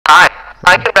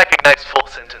I can recognize full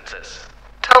sentences.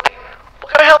 Tell me,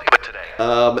 what can I help you with today?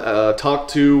 Talk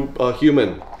to a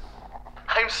human.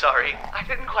 I'm sorry, I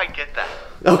didn't quite get that.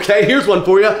 Okay, here's one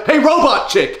for you. Hey, robot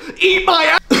chick, eat my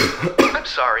ass! I'm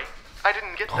sorry, I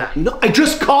didn't get that. No, I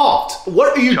just coughed.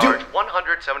 What are you doing? Charge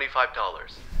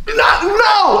 $175.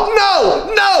 No!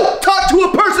 Talk to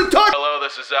a person, Hello,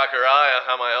 this is Zachariah.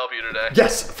 How may I help you today?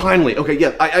 Yes, finally. Okay,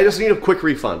 yeah, I just need a quick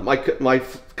refund. My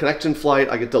connection flight,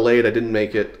 I get delayed, I didn't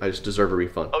make it, I just deserve a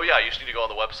refund. Oh yeah, you just need to go on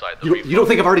the website. You don't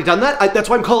think I've already done that? That's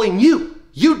why I'm calling you.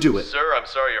 You do it. Sir, I'm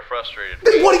sorry you're frustrated.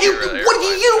 Then what do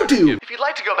you do? If you'd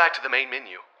like to go back to the main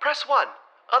menu, press 1.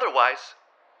 Otherwise,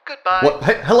 goodbye. What?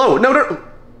 Hey, hello, no.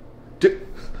 This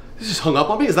just hung up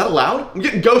on me? Is that allowed? I'm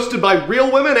getting ghosted by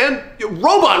real women and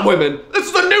robot women. This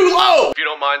is the new low. If you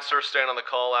don't mind, sir, staying on the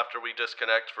call after we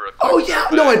disconnect for a quick Oh yeah,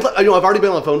 survey. no, I know I've already been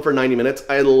on the phone for 90 minutes.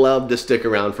 I'd love to stick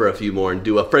around for a few more and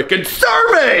do a freaking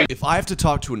survey. If I have to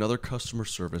talk to another customer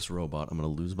service robot, I'm gonna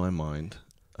lose my mind.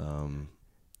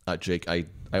 Jake, I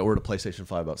ordered a PlayStation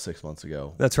 5 about 6 months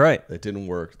ago. That's right. It didn't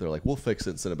work. They're like, we'll fix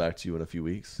it and send it back to you in a few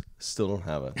weeks. Still don't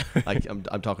have it.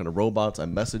 I'm talking to robots.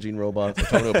 I'm messaging robots. I'm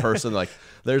talking to a person like,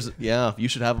 you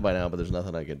should have it by now, but there's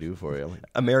nothing I can do for you. I'm like,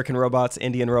 American robots,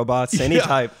 Indian robots, any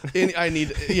type.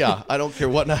 I don't care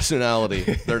what nationality.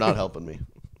 They're not helping me.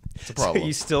 It's a problem. So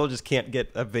you still just can't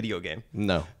get a video game.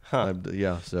 No. Huh.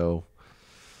 So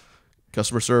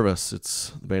customer service, it's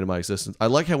the bane of my existence. I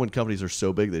like how when companies are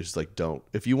so big, they just like don't.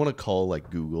 If you want to call like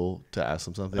Google to ask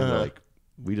them something, they're like,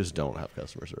 we just don't have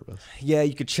customer service. Yeah,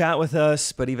 you could chat with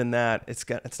us, but even that, it's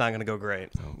not going to go great.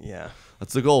 Oh. Yeah.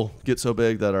 That's the goal. Get so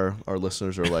big that our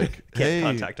listeners are like, hey,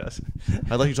 contact us.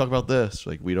 I'd like you to talk about this.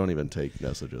 Like, we don't even take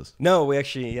messages. No, we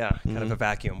actually, kind of a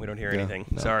vacuum. We don't hear anything.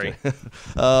 No, Sorry. Okay.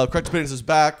 Correct Opinions is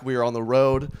back. We are on the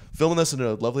road filming this in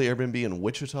a lovely Airbnb in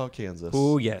Wichita, Kansas.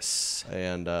 Oh, yes.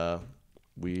 And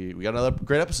we got another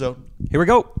great episode. Here we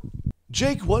go.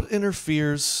 Jake, what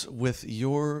interferes with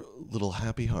your little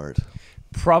happy heart?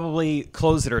 Probably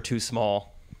clothes that are too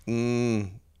small. Yep.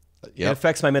 It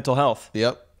affects my mental health.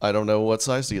 Yep. I don't know what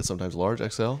size to get. Sometimes large,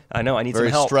 XL. I know. I need Very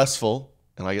some help. stressful,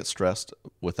 and I get stressed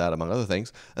with that, among other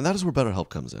things. And that is where BetterHelp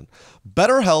comes in.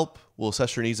 BetterHelp will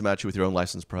assess your needs and match you with your own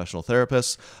licensed professional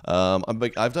therapist.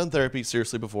 I've done therapy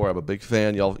seriously before. I'm a big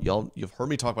fan. You've heard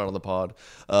me talk about it on the pod.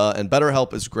 And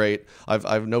BetterHelp is great.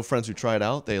 I've no friends who try it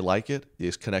out. They like it. You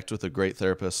just connect with a great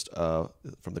therapist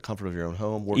from the comfort of your own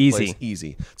home. Workplace.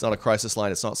 Easy. It's not a crisis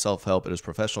line. It's not self-help. It is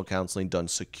professional counseling done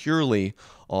securely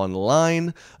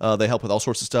online. They help with all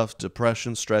sorts of stuff: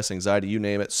 depression, stress, anxiety, you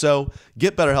name it. So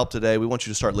get BetterHelp today. We want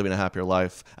you to start living a happier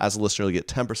life. As a listener, you'll get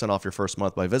 10% off your first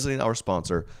month by visiting our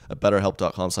sponsor at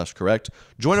BetterHelp.com/correct.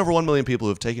 Join over 1 million people who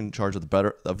have taken charge of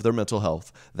their mental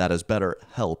health. That is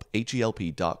BetterHelp,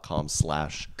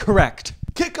 HELP.com/correct.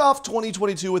 Kick off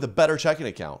 2022 with a better checking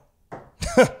account.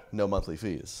 No monthly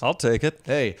fees. I'll take it.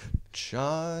 Hey,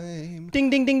 Chime. Ding,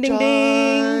 ding, ding, ding,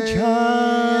 ding.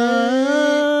 Chime.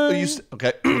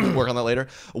 Okay, work on that later.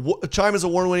 Chime is a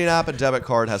award-winning app and debit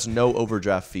card, has no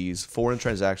overdraft fees, foreign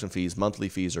transaction fees, monthly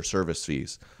fees, or service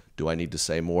fees. Do I need to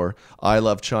say more? I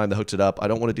love Chime. They hooked it up. I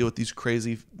don't want to deal with these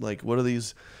crazy, like, what are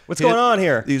these? What's going on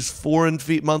here? These foreign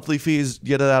monthly fees.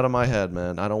 Get it out of my head,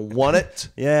 man. I don't want it.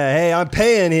 Yeah, hey, I'm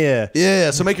paying here.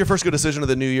 Yeah, so make your first good decision of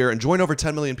the new year and join over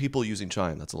 10 million people using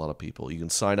Chime. That's a lot of people. You can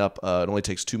sign up. It only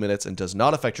takes 2 minutes and does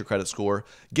not affect your credit score.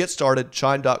 Get started.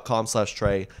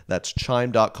 Chime.com/Trey. That's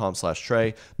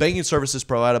Chime.com/Trey. Banking services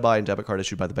provided by and debit card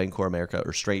issued by the Bancorp America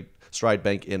or Stride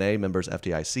Bank N.A., members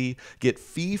FDIC. Get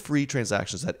fee-free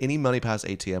transactions at any MoneyPass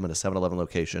ATM in a 7-Eleven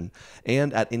location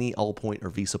and at any Allpoint or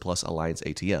Visa Plus Alliance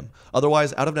ATM.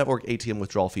 Otherwise, out-of-network ATM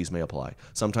withdrawal fees may apply.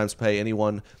 Sometimes pay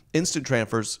anyone. Instant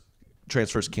transfers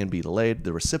can be delayed.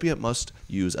 The recipient must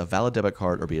use a valid debit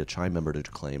card or be a Chime member to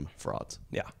claim frauds.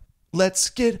 Yeah. Let's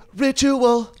get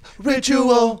ritual. Let's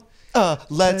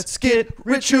get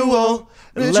ritual.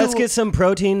 Let's get some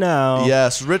protein now.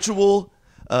 Yes, Ritual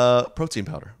protein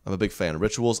powder. I'm a big fan.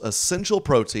 Ritual's Essential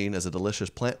Protein is a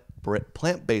delicious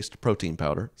plant-based protein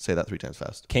powder. Say that 3 times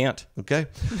fast. Can't. Okay.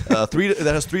 That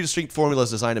has 3 distinct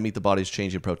formulas designed to meet the body's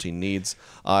changing protein needs.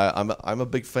 I'm a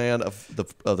big fan of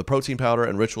the protein powder,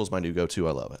 and Ritual's my new go-to.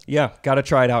 I love it. Yeah, got to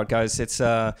try it out, guys. It's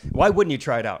why wouldn't you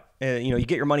try it out? You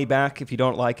get your money back if you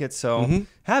don't like it. So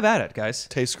have at it, guys.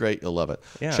 Tastes great. You'll love it.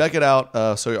 Yeah. Check it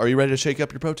out. So are you ready to shake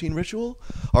up your protein ritual?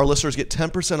 Our listeners get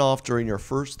 10% off during your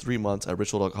first 3 months at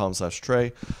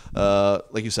ritual.com/Trey.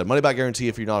 Like you said, money back guarantee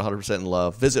if you're not 100% in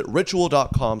love. Visit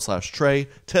ritual.com/Trey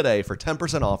today for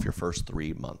 10% off your first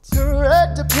 3 months.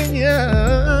 Correct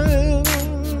opinions.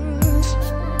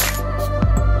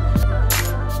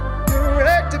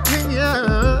 Correct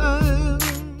opinions.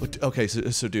 Okay,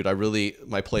 so dude,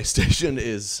 my PlayStation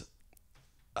is,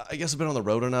 I guess I've been on the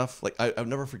road enough. Like I've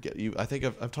never forget you. I think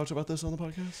I've talked about this on the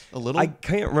podcast a little. I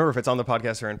can't remember if it's on the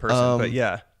podcast or in person, but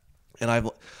yeah. And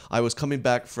I was coming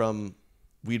back from,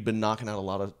 we'd been knocking out a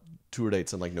lot of tour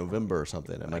dates in like November or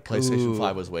something, and my PlayStation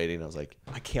 5 was waiting. I was like,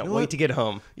 I can't wait to get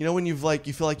home. You know when you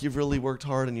feel like you've really worked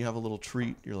hard and you have a little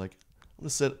treat. You're like, I'm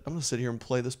gonna sit here and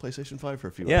play this PlayStation 5 for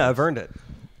a few hours. Yeah, I've earned it.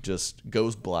 Just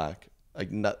goes black.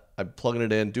 I'm plugging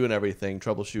it in, doing everything,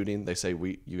 troubleshooting. They say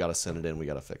you got to send it in, we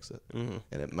got to fix it, and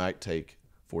it might take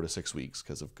 4 to 6 weeks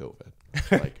because of COVID.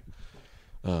 Like,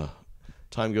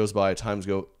 time goes by, it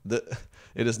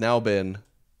has now been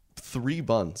 3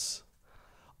 months.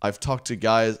 I've talked to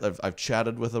guys. I've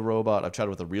chatted with a robot. I've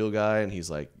chatted with a real guy, and he's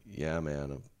like, "Yeah,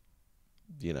 man,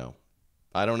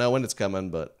 I don't know when it's coming,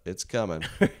 but it's coming."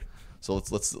 So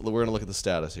we're gonna look at the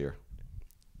status here,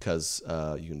 because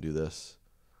you can do this.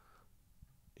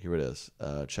 Here it is.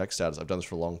 Check status. I've done this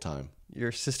for a long time.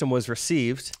 Your system was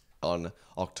received on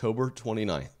October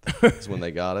 29th. Is when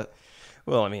they got it.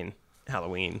 Well, I mean,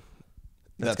 Halloween.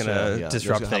 That's going to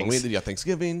disrupt things. Halloween, then you got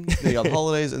Thanksgiving, then you got the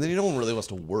holidays, and then no one really wants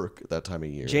to work at that time of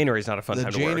year. January's not a fun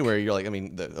time to work. January, you're like, I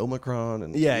mean, the Omicron.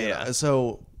 And yeah.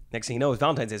 So next thing you know,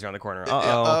 Valentine's Day's around the corner.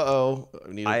 Uh-oh.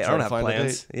 I don't have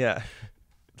plans. Yeah.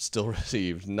 Still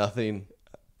received nothing.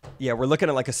 Yeah, we're looking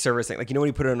at like a service thing. Like, when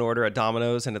you put in an order at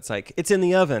Domino's and it's like, it's in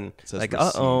the oven. It says like,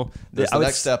 uh-oh. The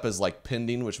next step is like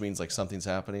pending, which means like something's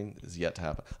happening, is yet to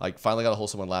happen. Like, finally got a hold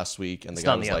of someone last week, and the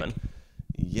guy was like,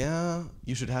 yeah,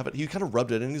 you should have it. He kind of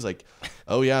rubbed it in. He's like,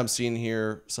 oh yeah, I'm seeing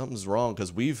here something's wrong,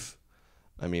 because we've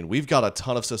got a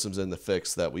ton of systems in the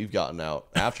fix that we've gotten out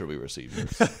after we received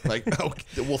yours. Like, oh,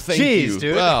 well, thank you.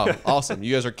 Dude. Wow, awesome.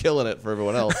 You guys are killing it for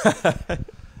everyone else.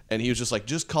 And he was just like,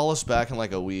 just call us back in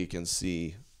like a week and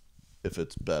see if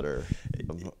it's better.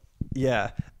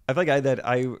 Yeah. I feel like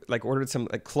I ordered some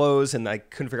clothes, and I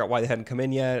couldn't figure out why they hadn't come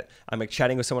in yet. I'm like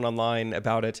chatting with someone online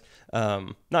about it.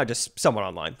 Not just someone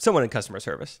online, someone in customer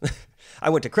service. I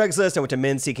went to Craigslist. I went to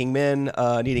Men Seeking Men,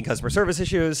 needing customer service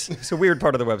issues. It's a weird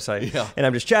part of the website. Yeah. And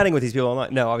I'm just chatting with these people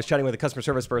online. No, I was chatting with a customer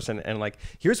service person, and like,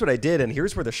 here's what I did, and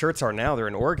here's where the shirts are now. They're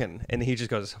in Oregon. And he just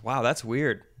goes, wow, that's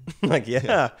weird. Like,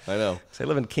 yeah, I know. 'Cause I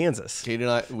live in Kansas. Katie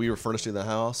and we were furnishing the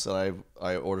house, and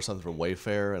I ordered something from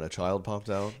Wayfair, and a child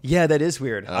popped out. Yeah, that is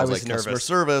weird. And I was like, nervous. customer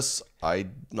service,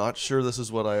 I'm not sure this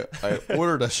is what I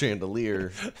ordered a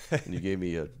chandelier, and you gave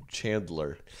me a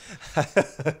chandler,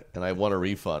 and I want a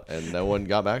refund, and no one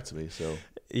got back to me. So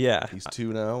yeah, he's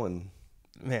 2 now, and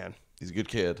man, he's a good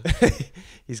kid.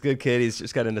 He's a good kid. He's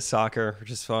just got into soccer,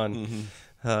 which is fun.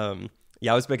 Mm-hmm.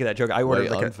 Yeah, I was making that joke. I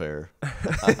ordered unfair.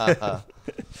 I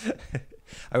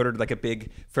ordered like a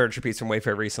big furniture piece from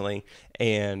Wayfair recently,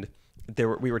 and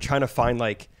we were trying to find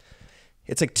like,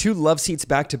 it's like 2 love seats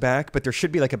back to back, but there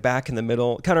should be like a back in the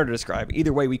middle. Kind of hard to describe.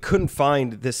 Either way, we couldn't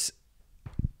find this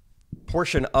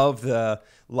portion of the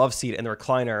love seat and the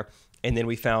recliner, and then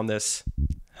we found this.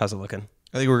 How's it looking?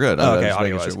 I think we're good. Okay,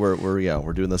 audio-wise. Sure.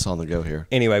 We're doing this on the go here.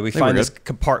 Anyway, we find this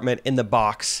compartment in the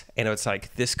box, and it's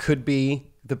like, this could be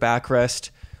the backrest,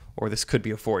 or this could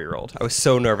be a 4-year-old. I was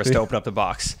so nervous to open up the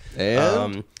box.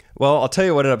 And? Well, I'll tell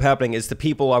you what ended up happening is the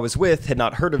people I was with had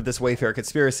not heard of this Wayfair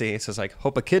conspiracy. So it's like,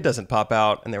 hope a kid doesn't pop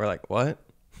out. And they were like, what?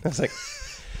 I was like,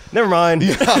 never mind.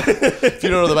 Yeah. If you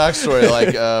don't know the backstory,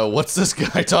 like, what's this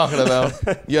guy talking about?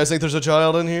 You guys think there's a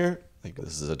child in here? I think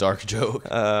this is a dark joke.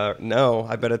 No,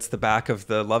 I bet it's the back of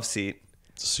the love seat.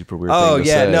 It's a super weird thing to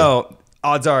say. No.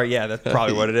 Odds are, yeah, that's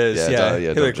probably what it is. yeah,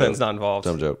 Hillary Clinton's not involved.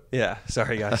 Dumb joke. Yeah,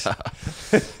 sorry guys.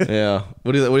 Yeah.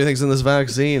 What do you think's in this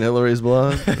vaccine? Hillary's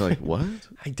blood? You're like, what?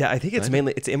 I think it's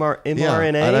mainly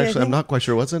mRNA. I'm not quite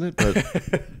sure what's in it, but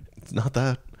it's not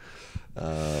that.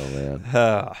 Oh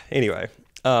man. Anyway,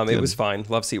 it was fine.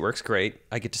 Love seat works great.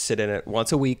 I get to sit in it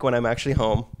once a week when I'm actually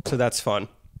home, so that's fun.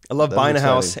 I love buying a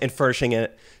house and furnishing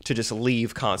it to just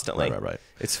leave constantly. Right.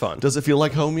 It's fun. Does it feel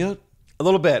like home yet? A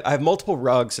little bit. I have multiple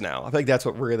rugs now. I feel like that's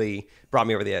what really brought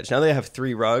me over the edge. Now that I have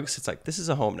 3 rugs, it's like, this is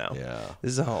a home now. Yeah.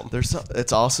 This is a home.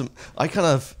 It's awesome. I kind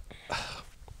of,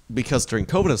 because during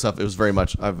COVID and stuff,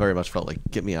 I very much felt like,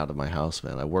 get me out of my house,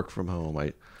 man. I work from home.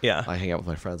 I hang out with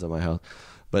my friends at my house.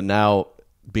 But now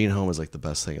being home is like the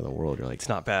best thing in the world. You're like, it's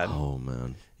not bad. Oh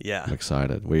man. Yeah. I'm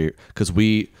excited.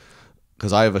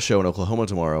 Because I have a show in Oklahoma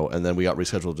tomorrow, and then we got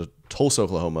rescheduled to Tulsa,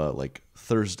 Oklahoma, like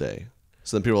Thursday.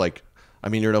 So then people were like, I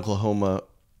mean, you're in Oklahoma,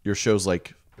 your show's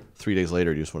like 3 days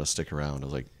later, you just want to stick around. I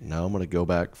was like, no, I'm going to go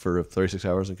back for 36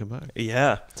 hours and come back.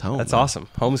 Yeah. It's home. That's awesome.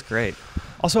 Home's great.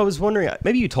 Also, I was wondering,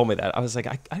 maybe you told me that. I was like,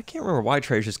 I can't remember why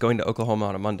Trey's just going to Oklahoma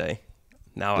on a Monday.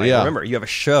 Now I remember. You have a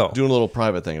show. Doing a little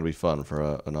private thing. It'd be fun for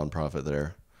a nonprofit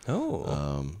there.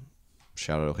 Oh.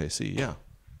 Shout out OKC. Yeah.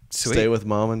 Sweet. Stay with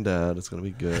mom and dad. It's gonna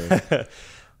be good.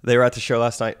 They were at the show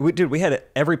last night. We had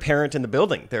every parent in the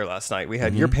building there last night. We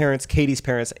had your parents, Katie's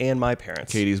parents, and my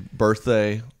parents. Katie's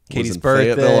birthday. Katie's was in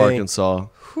birthday. Fayetteville, Arkansas.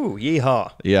 Whew,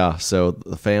 yeehaw. Yeah, so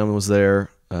the family was there.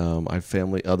 I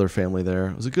have other family there.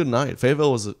 It was a good night.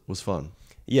 Fayetteville was fun.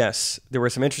 Yes, there were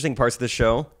some interesting parts of the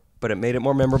show, but it made it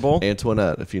more memorable.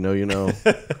 Antoinette, if you know, you know.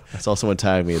 I saw someone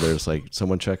tag me. There's like,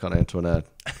 someone check on Antoinette.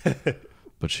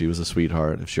 But she was a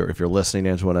sweetheart. If you're listening,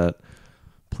 Antoinette,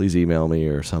 please email me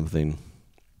or something.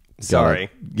 Sorry.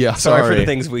 Yeah, Sorry for the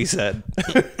things we said.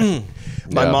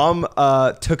 My mom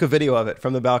took a video of it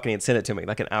from the balcony and sent it to me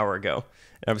like an hour ago.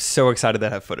 And I'm so excited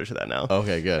that I have footage of that now.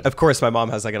 Okay, good. Of course, my mom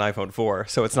has like an iPhone 4,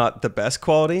 so it's not the best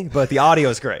quality, but the audio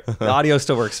is great. The audio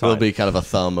still works fine. It'll be kind of a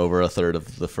thumb over a third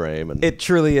of the frame. And It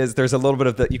truly is. There's a little bit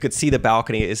of you could see the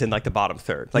balcony is in like the bottom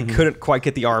third. Like couldn't quite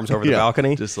get the arms over the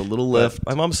balcony. Just a little lift.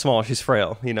 My mom's small. She's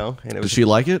frail, And it was Did she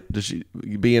like it? Did she,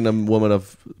 being a woman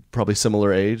of probably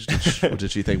similar age,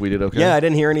 did she think we did okay? Yeah, I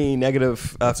didn't hear any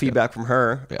negative feedback from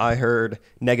her. Yeah. I heard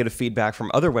negative feedback from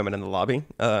other women in the lobby.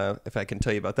 If I can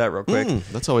tell you about that real quick.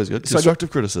 That's always good. So Constructive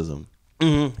criticism.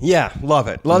 Yeah, love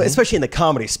it. Love it, especially in the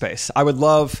comedy space. I would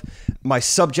love my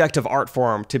subjective art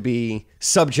form to be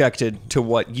subjected to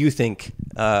what you think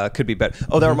could be better.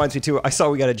 Oh, that reminds me too. I saw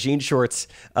we got a Jean Shorts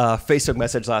Facebook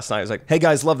message last night. I was like, hey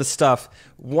guys, love the stuff.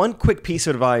 One quick piece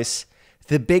of advice.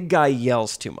 The big guy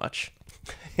yells too much.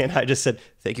 And I just said,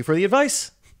 thank you for the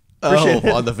advice. Appreciate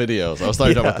it. On the videos. I was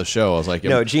talking about the show. I was like,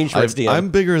 No, Jean Shorts DM. I'm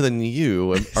bigger than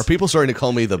you. Are people starting to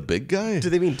call me the big guy? Do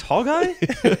they mean tall guy?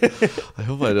 I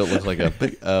hope I don't look like a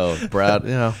big... Oh, Brad,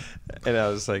 yeah. And I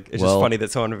was like, it's just funny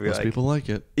that someone would be Most like... people like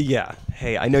it. Yeah.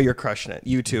 Hey, I know you're crushing it.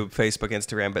 YouTube, Facebook,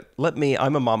 Instagram, but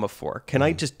I'm a mom of 4. Can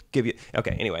I just give you...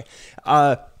 Okay, anyway.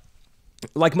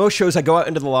 Like most shows, I go out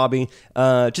into the lobby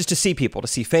just to see people, to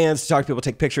see fans, to talk to people,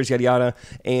 take pictures, yada, yada.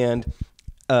 And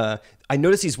I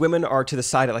notice these women are to the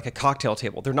side at like a cocktail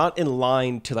table. They're not in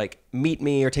line to like meet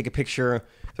me or take a picture.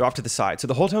 They're off to the side. So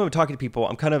the whole time I'm talking to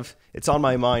people, it's on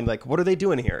my mind, like, what are they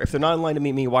doing here? If they're not in line to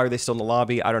meet me, why are they still in the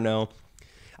lobby? I don't know.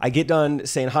 I get done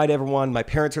saying hi to everyone. My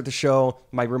parents are at the show.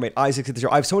 My roommate Isaac's at the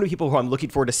show. I have so many people who I'm looking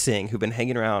forward to seeing who've been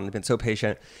hanging around and been so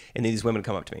patient. And then these women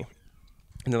come up to me.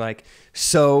 And they're like,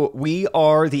 so we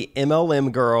are the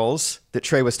MLM girls that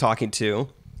Trey was talking to,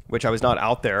 which I was not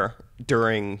out there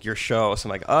during your show. So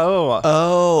I'm like,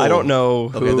 I don't know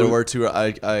who. Okay, there were two.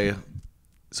 When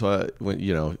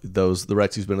the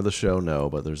Rex who's been to the show, no,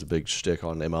 but there's a big shtick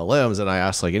on MLMs, and I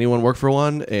asked like, anyone work for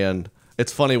one? And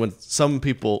it's funny when some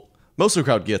people, most of the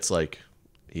crowd gets like,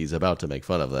 he's about to make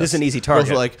fun of this. This is an easy target.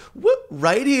 Those were like, whoop,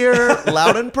 right here,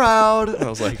 loud and proud. And I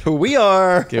was like, who we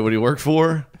are. Okay, what do you work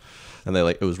for? And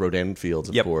it was Rodan Fields,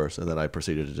 of course. And then I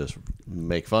proceeded to just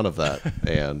make fun of that.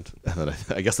 And then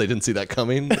I guess they didn't see that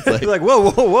coming. It's like, You're like,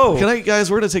 whoa. Can I,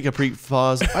 guys, we're going to take a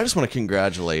pause. I just want to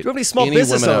congratulate Do you have any small any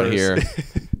business women owners?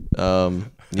 out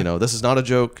here. This is not a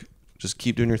joke. Just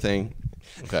keep doing your thing.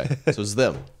 Okay. So it's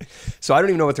them. So I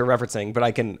don't even know what they're referencing, but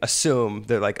I can assume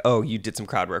they're like, oh, you did some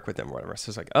crowd work with them or whatever.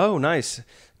 So it's like, oh, nice.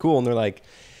 Cool. And they're like,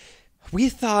 we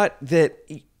thought that...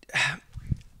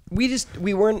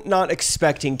 We weren't not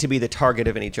expecting to be the target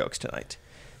of any jokes tonight.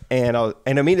 And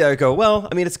immediately I go, well,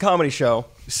 I mean, it's a comedy show.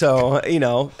 So,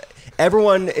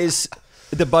 everyone is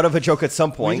the butt of a joke at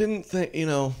some point. We didn't think,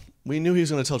 we knew he was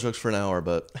going to tell jokes for an hour,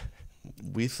 but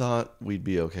we thought we'd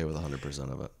be okay with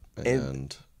 100% of it.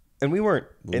 And we weren't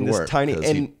in this tiny...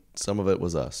 And some of it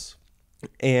was us.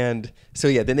 And so,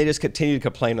 yeah, then they just continue to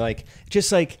complain, I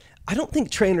don't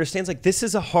think Trey understands, this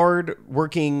is a hard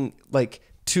working,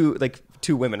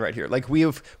 two women right here. We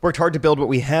have worked hard to build what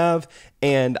we have,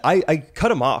 and I cut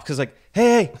him off because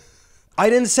hey, I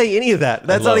didn't say any of that.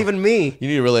 That's not even me. You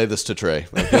need to relay this to Trey.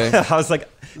 Okay. I was like,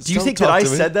 do you think that I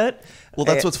said that? Well,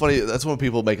 that's what's funny. That's when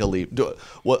people make a leap.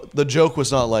 What the joke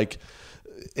was not like.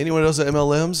 Anyone else at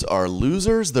MLMs are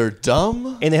losers. They're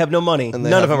dumb and they have no money. And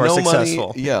none of them are successful.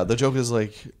 Money. Yeah, the joke is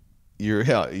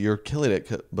you're killing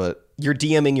it, but you're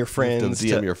DMing your friends. You have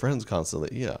to DM your friends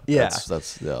constantly. Yeah.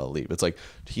 That's the leap. It's like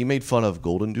he made fun of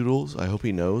Golden Doodles. I hope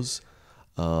he knows.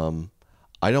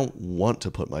 I don't want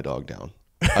to put my dog down.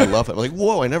 I love him. I'm like,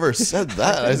 whoa, I never said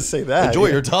that. I didn't say that. Enjoy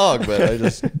your dog, but I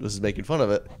just was making fun of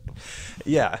it.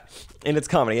 Yeah. And it's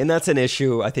comedy. And that's an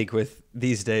issue, I think, with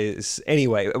these days.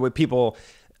 Anyway, with people,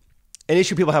 an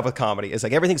issue people have with comedy is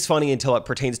everything's funny until it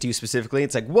pertains to you specifically.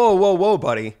 It's like, whoa,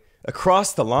 buddy.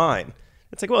 Across the line.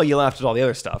 It's like, well, you laughed at all the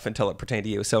other stuff until it pertained to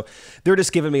you. So they're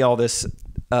just giving me all this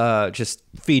just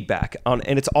feedback on,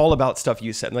 and it's all about stuff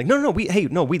you said. I'm like, no,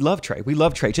 we love Trey. We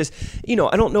love Trey. Just, I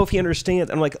don't know if he understands.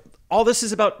 I'm like, all this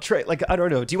is about Trey. I don't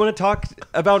know. Do you want to talk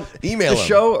about Email the him.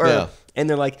 show? Or, yeah. And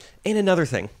they're like, and another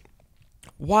thing.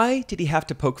 why did he have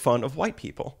to poke fun of white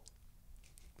people?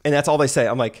 And that's all they say.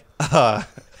 I'm like, I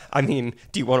mean,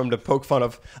 do you want him to poke fun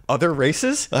of other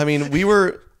races? I mean,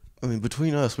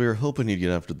 between us, we were hoping you'd get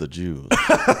after the Jews.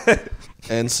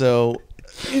 And so,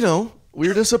 we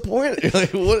were disappointed.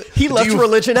 Like, what? He left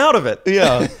religion out of it.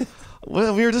 Yeah.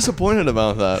 Well, we were disappointed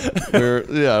about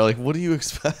that. What do you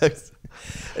expect?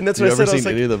 And that's what I said. Have you ever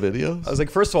seen any of the videos? I was like,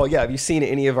 first of all, yeah, have you seen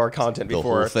any of our content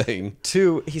before? The whole thing.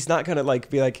 2, he's not going to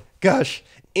be like, gosh,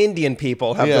 Indian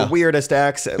people have the weirdest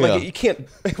accent. Like, you can't,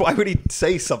 why would he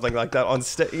say something like that on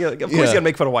stage? Of course you got to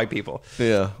make fun of white people.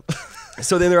 Yeah.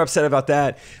 So then they're upset about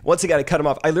that. Once again, I cut him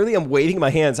off. I literally am waving my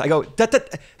hands. I go,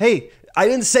 hey, I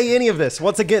didn't say any of this.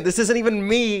 Once again, this isn't even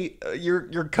me.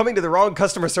 You're coming to the wrong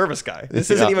customer service guy. This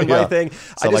isn't even my thing.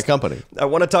 It's not my company. I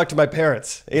want to talk to my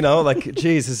parents. Geez,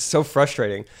 this is so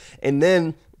frustrating. And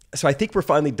then, so I think we're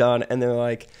finally done. And they're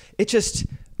like, it just,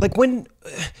 when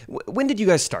did you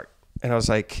guys start? And I was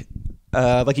like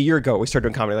a year ago, we started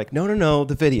doing comedy. Like, no,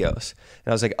 the videos.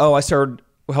 And I was like, oh, I started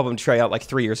helping Trey out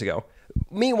 3 years ago.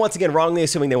 Me, once again, wrongly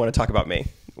assuming they want to talk about me.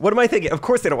 What am I thinking? Of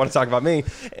course they don't want to talk about me.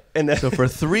 And then, so for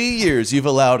 3 years, you've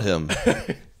allowed him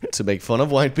to make fun of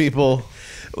white people.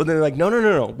 Well, then they're like,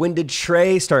 no. When did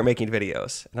Trey start making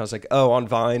videos? And I was like, oh, on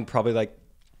Vine, probably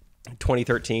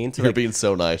 2013. So You're being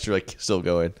so nice. You're still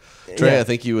going. Trey, I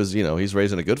think he was, he's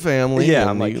raising a good family. Yeah,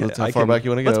 I'm like, how far back you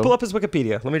want to go? Let's pull up his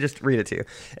Wikipedia. Let me just read it to you.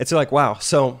 It's like, wow,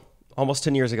 so almost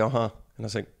 10 years ago, huh? And I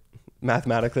was like,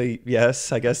 mathematically,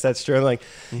 yes, I guess that's true. I'm like,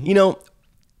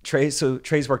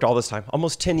 Trey's worked all this time,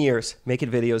 almost 10 years,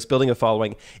 making videos, building a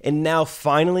following. And now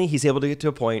finally he's able to get to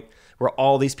a point where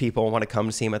all these people want to come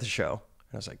to see him at the show.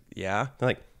 And I was like, yeah. They're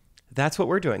like, that's what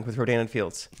we're doing with Rodan and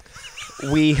Fields.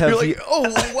 We have. You're like, oh,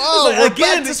 wow.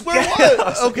 Again, this is where it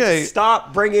was. Okay.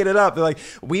 Stop bringing it up. They're like,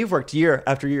 we've worked year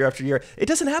after year after year. It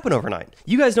doesn't happen overnight.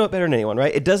 You guys know it better than anyone,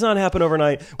 right? It does not happen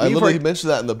overnight. I literally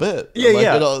mentioned that in the bit.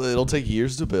 Yeah. It'll take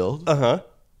years to build.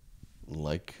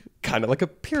 Kind of like a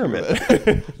pyramid.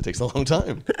 It takes a long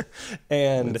time.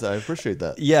 And I appreciate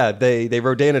that. Yeah, they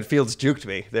Rodan and Fields juked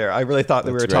me there. I really thought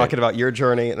that we were talking about your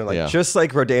journey, and they're like, just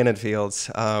like Rodan and Fields.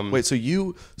 Wait,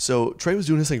 so Trey was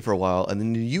doing his thing for a while, and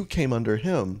then you came under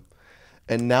him,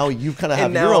 and now you kind of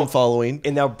have your own following.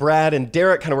 And now Brad and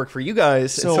Derek kind of work for you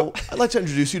guys. So I'd like to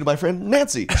introduce you to my friend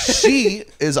Nancy. She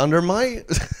is under my...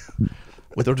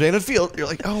 With Rodan and Field, you're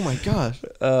like, oh my gosh.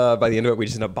 By the end of it, we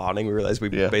just end up bonding. We realized we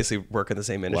basically work in the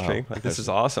same industry. Wow. This is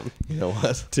awesome. You know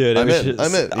what? Dude, I'm in.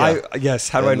 Yeah. Yes,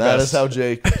 how do I invest? That is how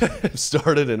Jake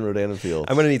started in Rodan and Field.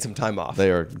 I'm going to need some time off. They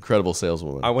are incredible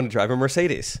saleswomen. I want to drive a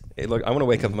Mercedes. Hey, look, I want to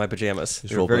wake up in my pajamas.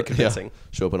 They're very convincing.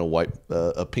 Show up in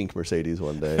a pink Mercedes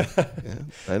one day.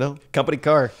 I know. Company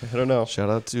car. I don't know. Shout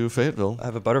out to Fayetteville. I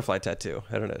have a butterfly tattoo.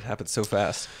 I don't know. It happens so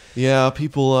fast. Yeah,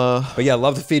 people... But yeah,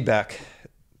 love the feedback.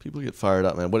 People get fired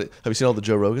up, man. Have you seen all the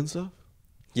Joe Rogan stuff?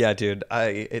 Yeah, dude.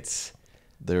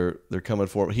 They're coming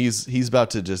for him. He's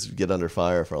about to just get under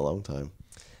fire for a long time.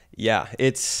 Yeah,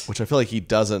 which I feel like he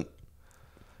doesn't.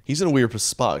 He's in a weird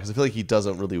spot because I feel like he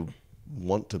doesn't really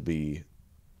want to be.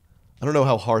 I don't know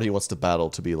how hard he wants to battle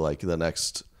to be like the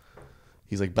next.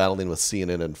 He's like battling with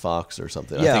CNN and Fox or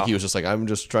something. Yeah. I think he was just like, I'm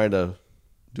just trying to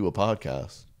do a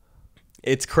podcast.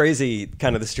 It's crazy,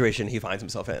 kind of the situation he finds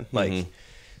himself in. Like.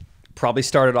 Probably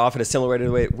started off in a similar way to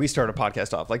the way we started a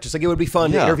podcast off. Just like it would be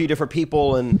fun to interview different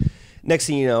people. And next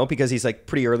thing you know, because he's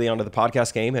pretty early onto the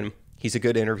podcast game and he's a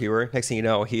good interviewer. Next thing you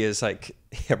know, he is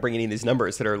bringing in these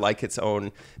numbers that are like its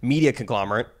own media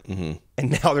conglomerate. Mm-hmm.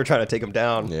 And now they're trying to take him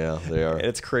down. Yeah, they are. And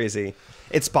it's crazy.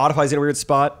 Spotify's in a weird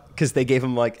spot because they gave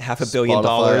him $500 million.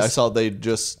 I saw they're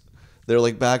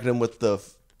backing him with the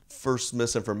first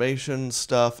misinformation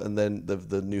stuff, and then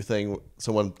the new thing,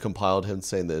 someone compiled him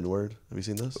saying the N-word. Have you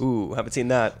seen this? Ooh, haven't seen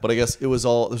that. But I guess this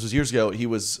was years ago. He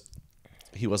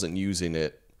wasn't using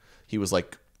it. He was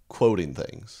quoting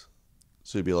things.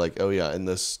 So he'd be like, oh yeah, in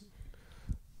this,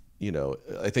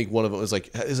 I think one of them was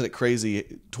isn't it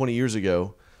crazy? 20 years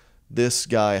ago, this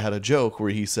guy had a joke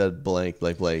where he said blank,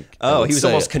 blank, blank. Oh, he was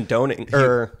almost condoning,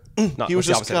 he was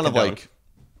just kind of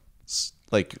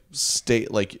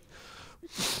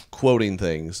quoting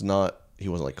things, he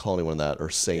wasn't calling anyone that or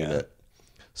saying it.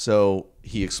 So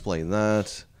he explained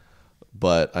that.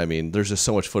 But I mean, there's just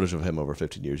so much footage of him over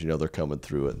 15 years. They're coming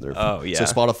through it. So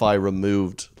Spotify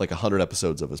removed 100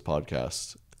 episodes of his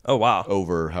podcast. Oh wow!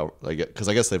 Over because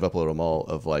I guess they've uploaded them all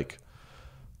of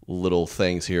little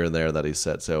things here and there that he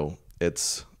said. So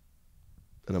it's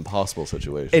an impossible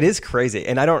situation. It is crazy,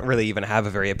 and I don't really even have a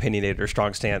very opinionated or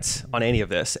strong stance on any of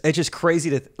this. It's just crazy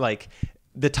to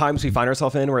the times we find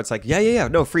ourselves in where it's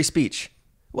no, free speech.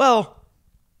 Well,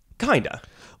 kinda.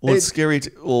 Well, it's scary.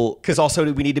 Because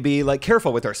also we need to be like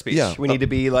careful with our speech. Yeah. We need to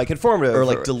be like informative. Or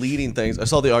like deleting things. I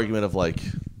saw the argument of like,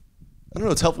 I don't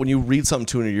know, it's helpful when you read something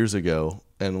 200 years ago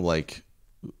and like,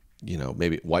 you know,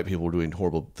 maybe white people were doing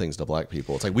horrible things to black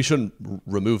people. It's like, we shouldn't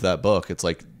remove that book. It's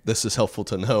like, this is helpful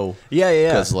to know. Yeah.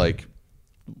 Because like,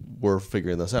 we're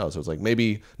figuring this out. So it's like,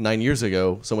 maybe 9 years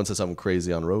ago, someone said something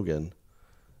crazy on Rogan.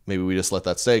 Maybe we just let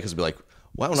that stay because we'd be like,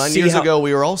 wow, 9 years ago,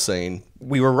 we were all saying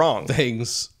we were wrong.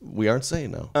 Things we aren't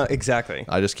saying now. Exactly.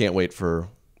 I just can't wait for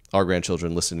our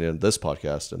grandchildren listening to this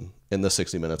podcast, and in the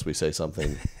 60 minutes we say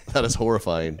something that is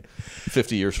horrifying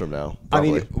 50 years from now. Probably.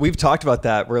 I mean, we've talked about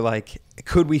that. We're like,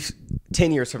 could we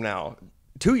 10 years from now,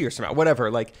 2 years from now,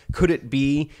 whatever, like, could it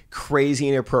be crazy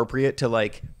and inappropriate to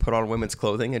like put on women's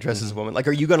clothing and dress as a woman? Like,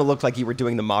 are you going to look like you were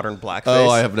doing the modern blackface? Oh,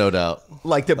 I have no doubt.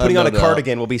 Like, that putting on a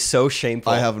cardigan will be so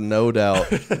shameful. I have no doubt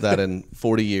that in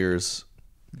 40 years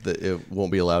that it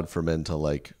won't be allowed for men to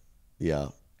like,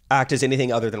 act as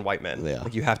anything other than white men. Yeah.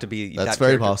 Like, you have to be That's that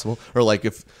very character. possible. Or like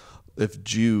if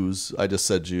Jews, I just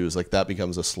said Jews, like that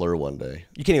becomes a slur one day.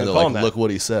 You can't even and call like, them that. Look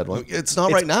what he said. Well, it's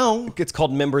not right now. It's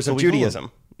called members of we call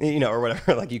Judaism, you know, or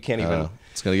whatever. Like, you can't even.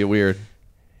 It's going to get weird.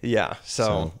 Yeah.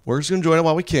 So We're just going to join it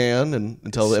while we can and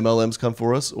until the MLMs come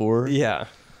for us or yeah.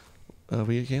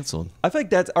 We get canceled. I feel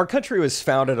like our country was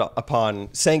founded upon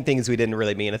saying things we didn't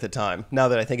really mean at the time. Now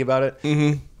that I think about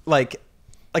it, like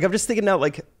I'm just thinking now,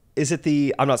 like, is it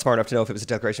I'm not smart enough to know if it was the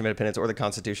Declaration of Independence or the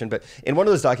Constitution, but in one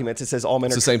of those documents it says all men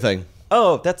It's are the same thing.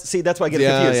 Oh, that's why I get confused.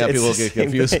 Yeah, It's people the get same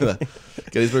confused thing. with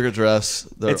that. Gettysburg Address,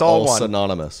 they're It's all all one.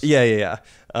 synonymous. Yeah.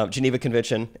 Geneva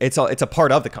Convention. It's a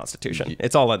part of the Constitution.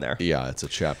 It's all in there. Yeah, it's a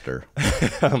chapter.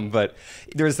 But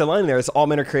there's the line there. It's all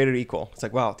men are created equal. It's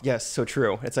like, wow, yes, so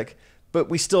true. It's like, but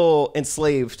we still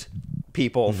enslaved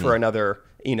people for another,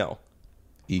 Equally.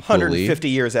 150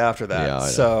 years after that. Yeah, I know.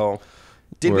 So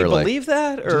did we We're like, believe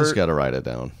that? Or Just got to write it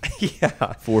down.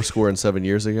 yeah. 7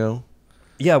 years ago.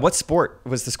 Yeah. What sport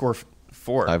was the score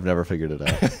for? I've never figured it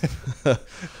out.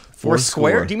 Four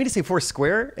square? Do you mean to say four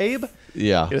square, Abe?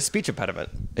 Yeah. You had a speech impediment.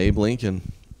 Abe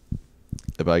Lincoln.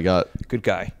 But I got Good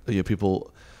guy.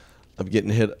 people. I'm getting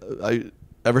hit.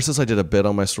 Ever since I did a bit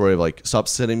on my story of like, stop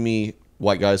sending me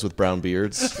white guys with brown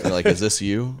beards. And like, is this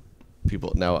you?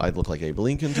 People now I look like Abe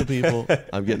Lincoln to people.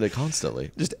 I'm getting it constantly.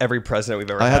 Just every president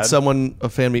we've ever I had. had a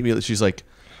fan meet me. She's like,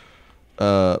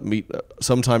 meet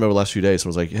sometime over the last few days.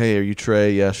 Someone's like, hey, are you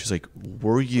Trey? Yeah. She's like,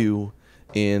 were you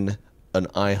in an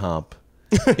IHOP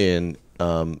in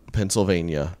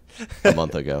Pennsylvania a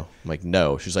month ago? I'm like,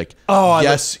 no. She's like,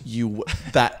 yes, you.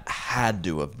 That had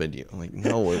to have been you. I'm like,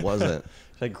 no, it wasn't.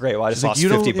 Like, great. Well, I just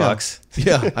She's like, lost $50.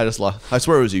 Yeah, I just lost. I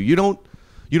swear it was you. You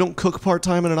don't cook part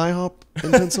time in an IHOP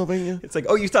in Pennsylvania? It's like,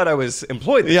 oh, you thought I was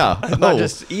employed there. Yeah. I'm not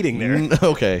just eating there.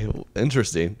 Okay.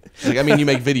 Interesting. Like, I mean, you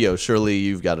make videos. Surely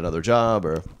you've got another job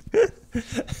or.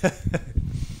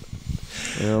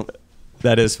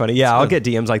 That is funny. Yeah, I'll get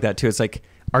DMs like that too. It's like,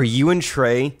 are you and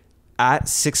Trey at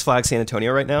Six Flags San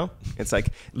Antonio right now? It's like,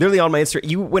 literally on my Instagram.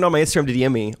 You went on my Instagram to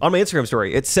DM me. On my Instagram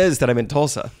story, it says that I'm in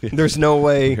Tulsa. There's no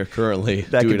way You're currently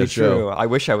that doing could be a show. true. I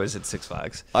wish I was at Six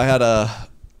Flags. I had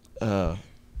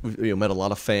met a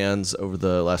lot of fans over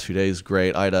the last few days.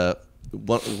 Great. I had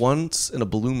once in a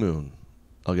blue moon,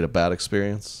 I'll get a bad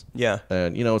experience. Yeah.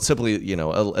 And it's simply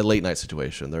a late night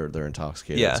situation. They're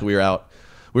intoxicated. Yeah. So we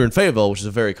were in Fayetteville, which is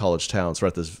a very college town. So we're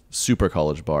at this super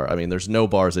college bar. I mean, there's no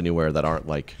bars anywhere that aren't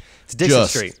like It's Dixon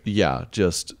Street. Yeah,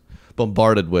 just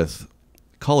bombarded with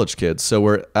college kids. So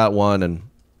we're at one, and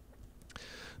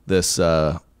this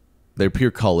they appear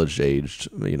college aged.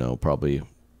 Probably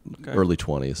early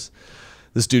 20s.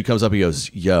 This dude comes up. He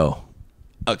goes, "Yo,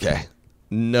 okay,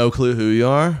 no clue who you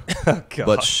are, Oh, God.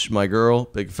 but my girl,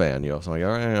 big fan." So I'm like,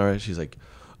 all right. She's like,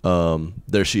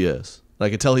 there she is. And I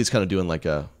could tell he's kind of doing like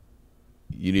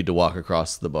you need to walk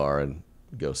across the bar and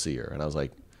go see her. And I was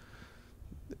like,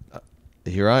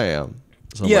 here I am.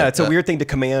 So I'm Yeah, like, it's a weird thing to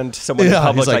command someone in yeah,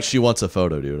 public. he's like, she wants a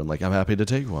photo, dude. I'm like, I'm happy to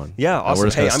take one. Yeah, And awesome. we're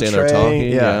just Hey, gonna I'm stand there Trey.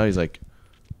 talking. Yeah. He's like,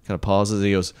 kind of pauses. And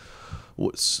he goes,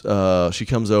 she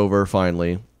comes over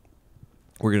finally.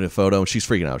 We're getting a photo, and she's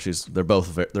freaking out.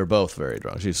 They're both very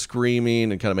drunk. She's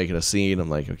screaming and kind of making a scene. I'm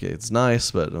like, okay, it's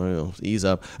nice, but ease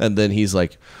up. And then he's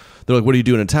like, they're like, what are you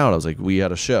doing in town? I was like, we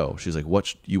had a show. She's like,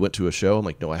 what? You went to a show? I'm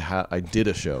like, no, I did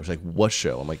a show. She's like, what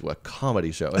show? I'm like, a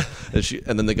comedy show.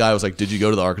 And then the guy was like, did you go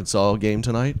to the Arkansas game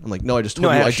tonight? I'm like, no, I just told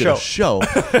you I did a show.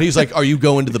 And he's like, are you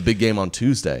going to the big game on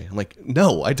Tuesday? I'm like,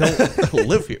 no, I don't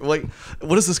live here. Like,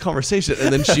 what is this conversation?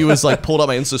 And then she was like, pulled up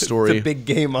my Insta story. the big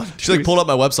game on She like pulled up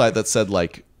my website that said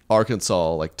like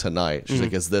Arkansas like tonight. She's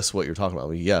like, is this what you're talking about?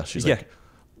 I'm like, yeah. She's like,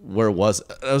 where was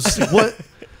it? And I was just like, what?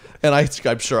 And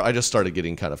I'm sure I just started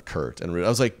getting kind of curt. And I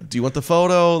was like, do you want the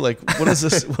photo? Like, what is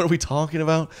this? What are we talking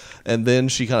about? And then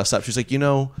she kind of stopped. She's like, you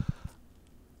know,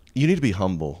 you need to be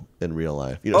humble in real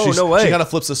life. You know, Oh, no way. She kind of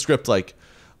flips the script like,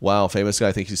 wow, famous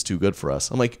guy thinks he's too good for us.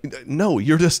 I'm like, no,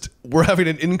 we're having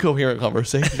an incoherent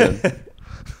conversation.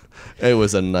 It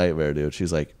was a nightmare, dude.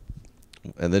 She's like,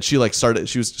 and then she started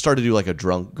to do like a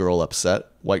drunk girl upset,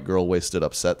 white girl wasted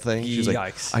upset thing. She's Yikes.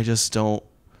 like, I just don't.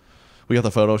 We got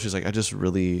the photo. She's like, I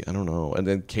don't know. And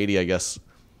then Katie, I guess,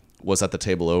 was at the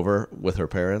table over with her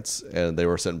parents, and they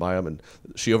were sitting by them, and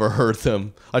she overheard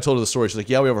them. I told her the story. She's like,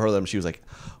 yeah, we overheard them. She was like,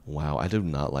 wow, I do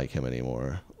not like him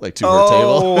anymore. Like to her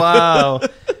table. Oh, wow.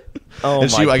 Oh,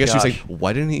 And I guess she was gosh. like,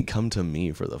 why didn't he come to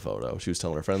me for the photo? She was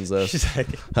telling her friends this. She's like,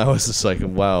 I was just like,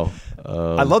 wow.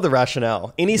 I love the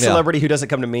rationale. Any celebrity who doesn't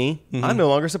come to me, I'm no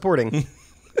longer supporting.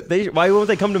 Why won't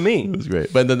they come to me? It was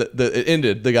great. But then it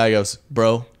ended. The guy goes,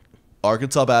 bro,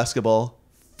 Arkansas basketball,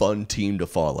 fun team to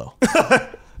follow.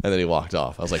 And then he walked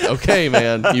off. I was like, okay,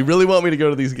 man, you really want me to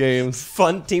go to these games?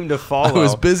 Fun team to follow. I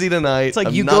was busy tonight. It's like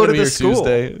I'm you not go to gonna be the here school.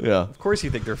 Tuesday. Yeah. Of course you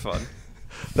think they're fun.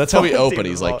 That's how he Fun opened.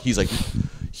 team He's to like,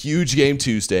 huge game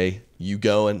Tuesday. You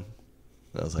going?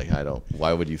 I was like,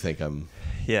 why would you think I'm?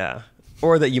 Yeah.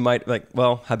 Or that you might like,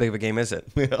 well, how big of a game is it?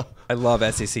 Yeah. I love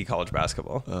SEC college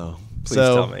basketball. Oh, Please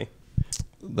tell me.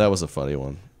 That was a funny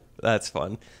one. That's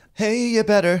fun. Hey, you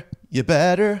better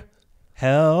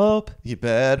Help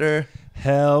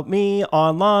help me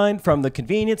online from the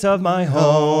convenience of my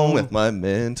home. with my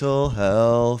mental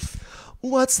health.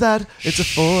 What's that? It's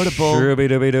affordable.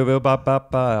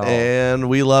 Shoo-be-doo-be-doo-be-bop-bop-bow. And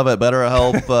we love it.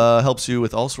 BetterHelp helps you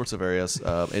with all sorts of areas.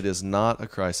 It is not a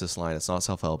crisis line. It's not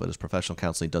self-help. It is professional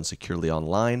counseling done securely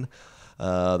online.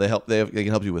 They can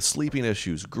help you with sleeping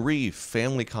issues, grief,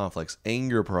 family conflicts,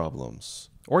 anger problems,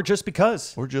 Or just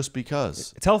because. or just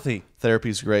because. It's healthy.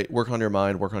 Therapy's great. Work on your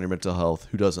mind. Work on your mental health.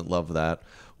 Who doesn't love that?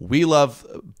 We love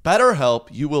BetterHelp.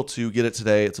 You will too. Get it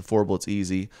today. It's affordable. It's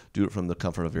easy. Do it from the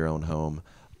comfort of your own home.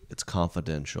 It's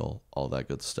confidential, all that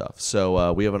good stuff.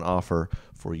 So we have an offer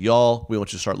for y'all. We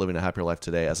want you to start living a happier life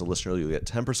today. As a listener, you'll get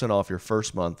 10% off your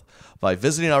first month by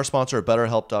visiting our sponsor at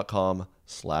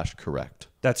betterhelp.com/correct.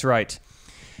 That's right.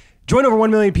 Join over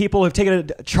 1 million people who've taken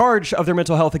charge of their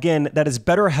mental health. Again, that is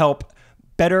BetterHelp,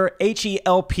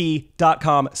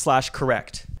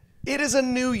 betterhelp.com/correct. It is a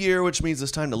new year, which means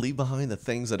it's time to leave behind the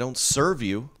things that don't serve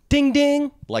you, Ding,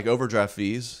 ding. like overdraft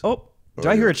fees. Oh, did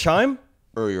I hear a chime?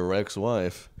 Or your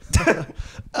ex-wife.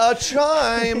 A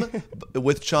Chime.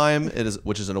 With Chime,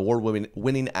 which is an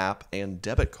award-winning app and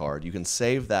debit card, you can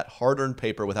save that hard-earned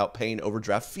paper without paying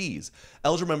overdraft fees.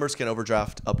 Eligible members can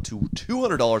overdraft up to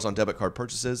 $200 on debit card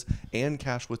purchases and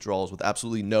cash withdrawals with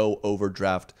absolutely no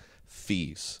overdraft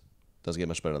fees. Doesn't get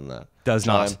much better than that. Does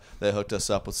not. Chime, they hooked us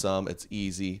up with some. It's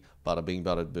easy. Bada bing,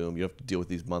 bada boom. You have to deal with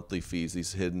these monthly fees,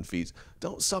 these hidden fees.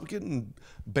 Don't stop getting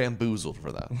bamboozled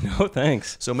for that. No,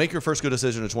 thanks. So make your first good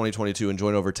decision in 2022 and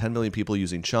join over 10 million people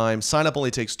using Chime. Sign up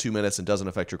only takes 2 minutes and doesn't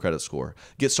affect your credit score.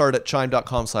 Get started at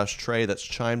chime.com/Trey. That's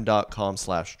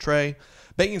chime.com/Trey.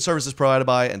 Banking services provided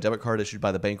by and debit card issued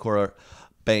by the Bank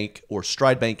or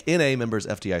Stride Bank NA, members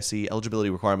FDIC. Eligibility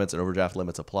requirements and overdraft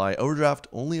limits apply. Overdraft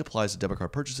only applies to debit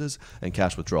card purchases and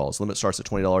cash withdrawals. Limit starts at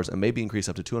 $20 and may be increased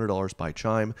up to $200 by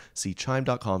Chime. See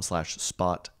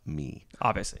chime.com/spotme.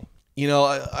 Obviously. You know,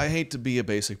 I hate to be a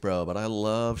basic bro, but I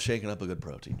love shaking up a good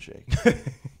protein shake.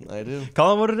 I do.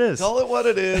 Call it what it is. Call it what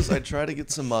it is. I try to get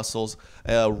some muscles.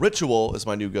 Ritual is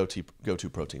my new go-to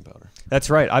protein powder. That's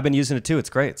right. I've been using it too. It's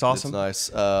great. It's awesome.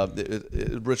 It's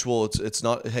nice. Ritual. It's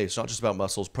not just about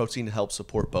muscles. Protein helps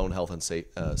support bone health and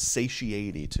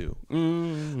satiety too.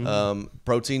 Mm-hmm.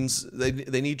 Proteins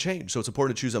they need change, so it's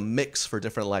important to choose a mix for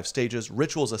different life stages.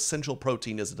 Ritual's essential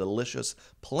protein is a delicious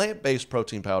plant-based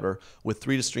protein powder with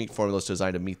 3 distinct formulas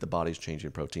designed to meet the body's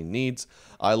changing protein needs.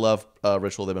 I love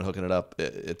Ritual. They've been hooking it up.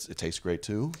 It tastes great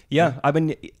too. Yeah, I've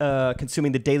been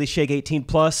consuming the Daily Shake 18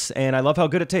 Plus, and I love how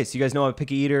good it tastes. You guys know I'm a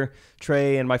picky eater.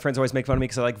 Trey and my friends always make fun of me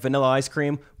because I like vanilla ice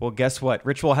cream. Well, guess what?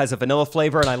 Ritual has a vanilla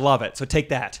flavor, and I love it. So take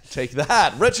that. Take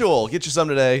that. Ritual. Get you some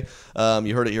today.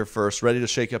 You heard it here first. Ready to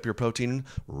shake up your protein?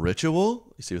 Ritual.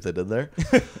 You see what they did there?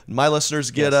 My listeners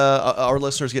get our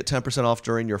listeners get 10% off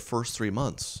during your first 3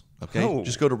 months. Okay, Oh.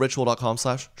 Just go to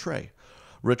ritual.com/Trey.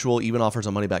 Ritual even offers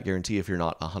a money-back guarantee if you're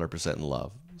not 100% in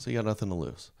love. So you got nothing to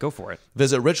lose. Go for it.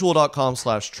 Visit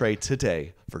ritual.com/Trey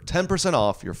today for 10%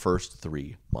 off your first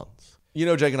 3 months. You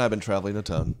know, Jake and I have been traveling a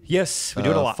ton. Yes, we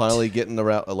do it a lot. Finally getting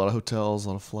around a lot of hotels, a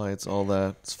lot of flights, all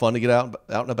that. It's fun to get out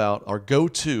and about. Our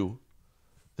go-to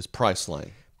is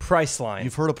Priceline. Priceline.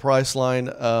 You've heard of Priceline.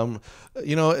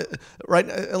 Right,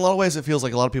 in a lot of ways, it feels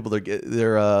like a lot of people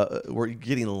we're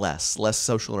getting less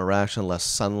social interaction, less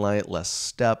sunlight, less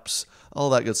steps,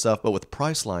 all that good stuff. But with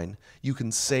Priceline, you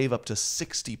can save up to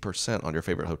 60% on your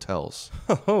favorite hotels.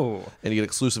 Oh. And you get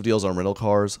exclusive deals on rental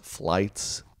cars,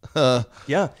 flights.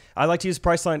 Yeah, I like to use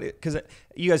Priceline because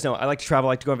you guys know I like to travel,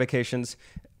 I like to go on vacations.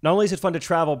 Not only is it fun to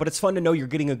travel, but it's fun to know you're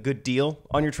getting a good deal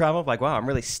on your travel. Like, wow, I'm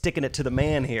really sticking it to the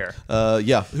man here.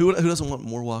 Yeah. Who doesn't want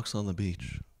more walks on the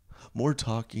beach? More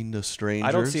talking to strangers?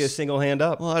 I don't see a single hand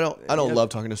up. Well, I don't love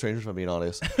talking to strangers, if I'm being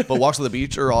honest. But walks on the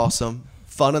beach are awesome.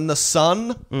 Fun in the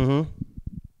sun. Mm-hmm.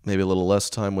 Maybe a little less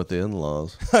time with the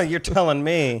in-laws. You're telling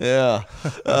me. Yeah.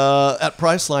 At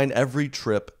Priceline, every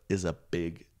trip is a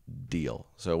big deal.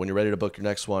 So when you're ready to book your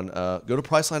next one, go to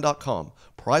Priceline.com.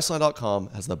 Priceline.com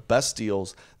has the best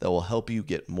deals that will help you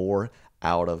get more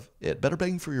out of it. Better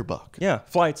bang for your buck. Yeah,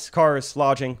 flights, cars,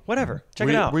 lodging, whatever. Check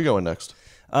it out. Where are you going next?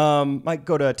 Might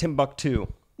go to Timbuktu.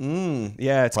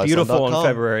 Yeah, it's beautiful in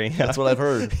February. Yeah. That's what I've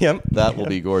heard. Yep. That will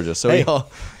be gorgeous. So Hey.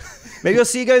 y'all... Maybe I'll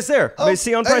see you guys there. Maybe see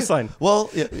you on Priceline.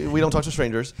 Well, yeah, we don't talk to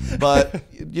strangers, but,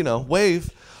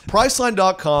 wave.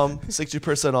 Priceline.com,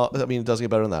 60% off. I mean, it doesn't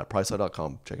get better than that.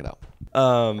 Priceline.com. Check it out.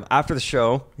 After the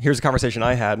show, here's a conversation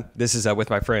I had. This is with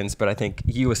my friends, but I think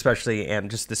you especially and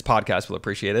just this podcast will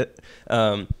appreciate it.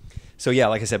 So yeah,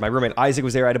 like I said, my roommate Isaac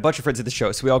was there. I had a bunch of friends at the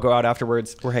show, so we all go out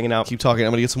afterwards. We're hanging out. Keep talking.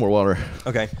 I'm going to get some more water.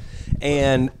 Okay.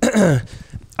 And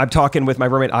I'm talking with my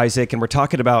roommate Isaac, and we're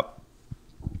talking about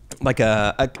like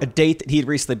a date that he had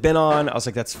recently been on. I was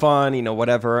like, that's fun,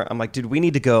 whatever. I'm like, dude, we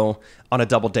need to go on a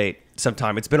double date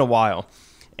sometime. It's been a while.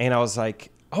 And I was like,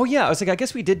 oh yeah. I was like, I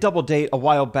guess we did double date a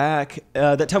while back.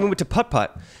 That time we went to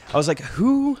Putt-Putt. I was like,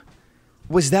 who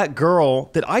was that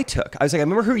girl that I took? I was like, I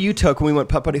remember who you took when we went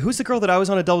Putt-Putt. Who's the girl that I was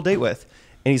on a double date with?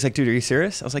 And he's like, dude, are you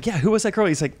serious? I was like, yeah, who was that girl?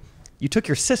 He's like, you took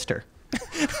your sister.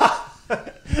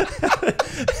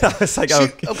 I was like,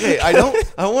 okay,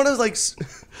 I want to like,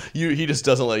 he just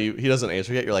doesn't let you, he doesn't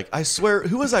answer yet. You're like, I swear,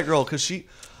 who was that girl? Because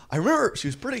I remember she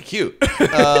was pretty cute.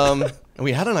 And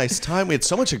we had a nice time. We had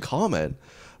so much in common.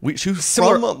 She was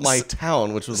from my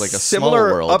town, which was like a similar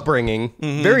small world. Upbringing,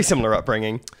 very similar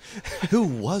upbringing. Who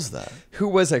was that? Who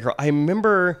was that girl? I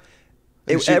remember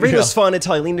everything was fun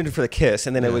until I leaned in for the kiss,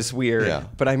 and then it was weird. Yeah.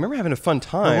 But I remember having a fun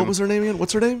time. What was her name again?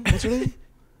 What's her name?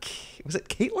 Was it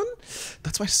Caitlin?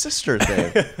 That's my sister's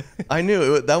name. I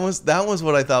knew it. That was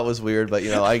what I thought was weird, but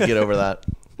I can get over that.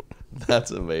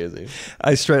 That's amazing.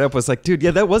 I straight up was like, dude,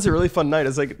 yeah, that was a really fun night. I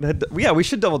was like, yeah, we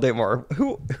should double date more.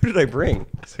 Who did I bring?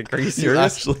 I was like, are you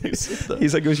serious?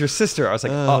 He's like, it was your sister. I was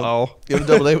like, uh-oh. You have a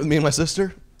double date with me and my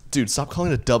sister? Dude, stop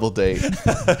calling it a double date.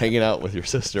 Hanging out with your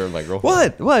sister and my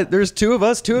girlfriend. What? There's two of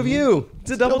us, two of you.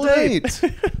 It's a double date.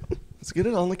 Let's get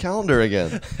it on the calendar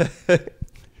again.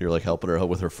 You're like helping her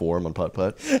with her form on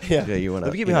Putt-Putt. Yeah. You went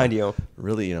Let me get behind you.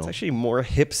 Really, It's actually more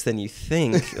hips than you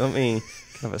think. Let me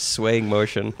kind of a swaying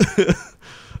motion.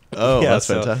 Oh, yeah, that's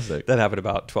fantastic. That happened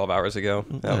about 12 hours ago.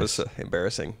 That was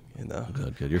embarrassing.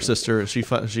 Good. Your sister, she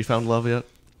found love yet?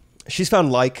 She's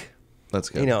found That's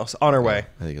good. On her way.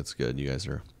 I think it's good. You guys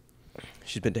are.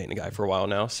 She's been dating a guy for a while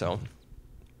now, so.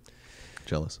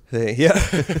 Jealous. Yeah.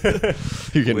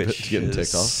 You're getting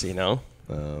ticked off.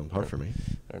 Hard for me.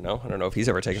 I don't know if he's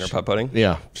ever taken her putt-putting.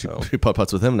 Yeah. She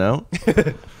putt-putts with him now.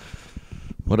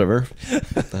 Whatever.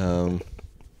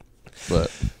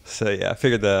 But. So, yeah, I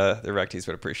figured the recties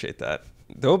would appreciate that.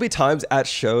 There will be times at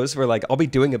shows where, I'll be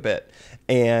doing a bit,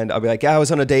 and I'll be like, yeah, I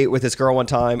was on a date with this girl one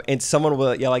time, and someone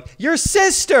will yell, your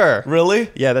sister! Really?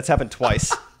 Yeah, that's happened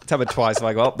twice. I'm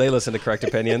like, well, they listen to Correct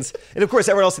Opinions. And, of course,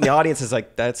 everyone else in the audience is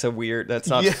like, that's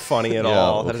not funny at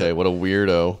all. Okay, what a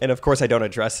weirdo. And, of course, I don't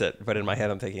address it. But in my head,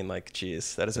 I'm thinking,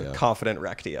 geez, that is a confident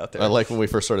rectie out there. I like when we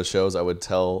first started shows, I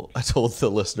told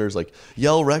the listeners,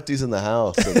 yell recties in the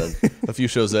house. And then a few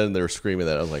shows in, they were screaming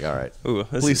that. I was like, all right,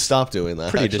 please stop doing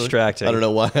that. Pretty distracting. I don't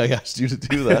know why I asked you to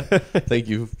do that. Thank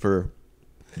you for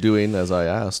doing as I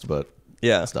asked, but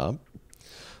stop.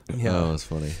 Yeah. Oh, it's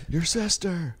funny. Your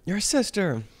sister.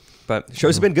 But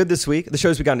shows have been good this week. The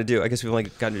shows we've gotten to do. I guess we've only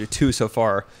gotten to do 2 so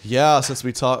far. Yeah, since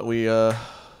we talked, I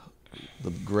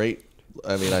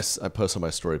posted on my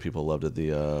story. People loved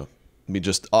it.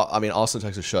 Austin,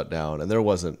 Texas shut down, and there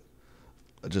wasn't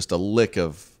just a lick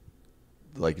of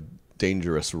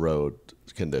dangerous road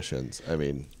conditions. I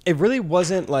mean, it really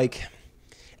wasn't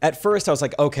at first I was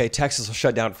like, okay, Texas will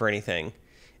shut down for anything.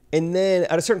 And then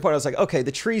at a certain point I was like, okay,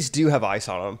 the trees do have ice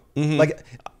on them. Mm-hmm.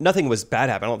 Nothing was bad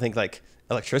happening. I don't think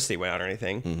electricity went out or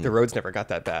anything. Mm-hmm. The roads never got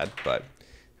that bad, but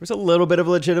there was a little bit of a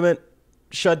legitimate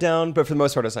shutdown. But for the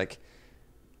most part, I was like,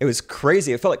 It was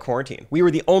crazy. It felt like quarantine. We were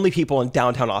the only people in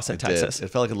downtown Austin, Texas. It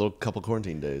felt like a little couple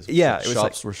quarantine days. Yeah, it was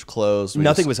shops were closed.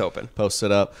 Nothing was open.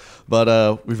 Posted up, but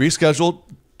we've rescheduled.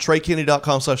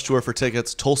 TreyKennedy.com/tour for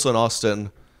tickets. Tulsa and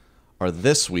Austin are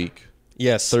this week.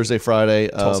 Yes, Thursday, Friday.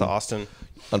 Tulsa, Austin.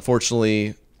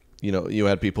 Unfortunately, you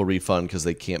had people refund because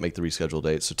they can't make the rescheduled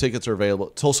date. So tickets are available.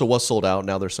 Tulsa was sold out.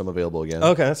 Now there's some available again.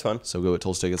 Okay, that's fun. So go with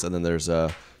Tulsa tickets, and then there's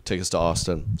tickets to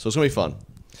Austin. So it's gonna be fun.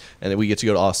 And then we get to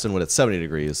go to Austin when it's 70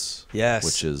 degrees. Yes.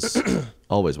 Which is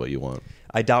always what you want.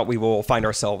 I doubt we will find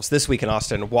ourselves this week in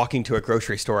Austin walking to a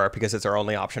grocery store because it's our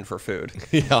only option for food.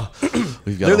 Yeah.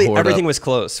 We've got Literally everything was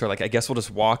closed. So I guess we'll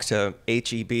just walk to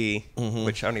HEB,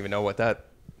 which I don't even know what that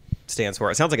stands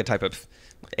for. It sounds like a type of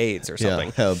AIDS or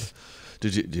something. Yeah, Heb.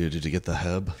 Did you get the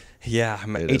Heb? Yeah,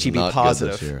 I'm It is HEB not good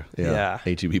positive. this year. Yeah.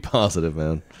 HEB positive,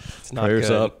 man. It's not Prayers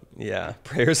good. up. Yeah,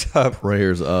 prayers up.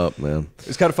 Prayers up, man. It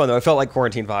was kind of fun though. I felt like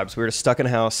quarantine vibes. We were just stuck in a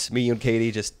house, me, you, and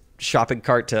Katie, just shopping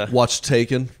cart to. Watch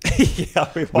Taken. Yeah,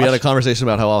 We had a conversation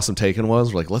about how awesome Taken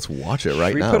was. We're like, let's watch it right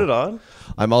Should we now. put it on?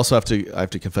 I have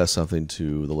to confess something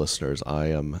to the listeners.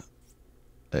 I've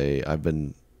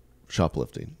been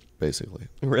shoplifting basically.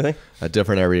 Really? At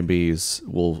different Airbnbs,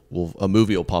 a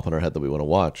movie will pop in our head that we want to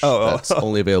watch. That's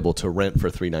only available to rent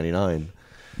for $3.99,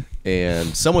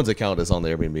 and someone's account is on the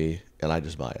Airbnb, and I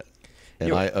just buy it.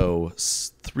 And I owe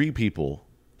three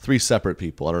separate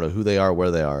people. I don't know who they are, where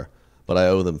they are, but I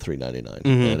owe them $3.99,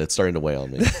 and it's starting to weigh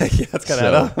on me. Yeah, it's gonna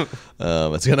add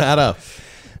up. It's gonna add up.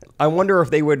 I wonder if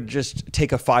they would just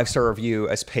take a 5-star review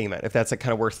as payment. If that's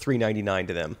kind of worth $3.99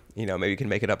 to them, maybe you can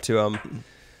make it up to them.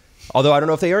 Although I don't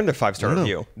know if they earned a 5-star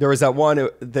review. There was that one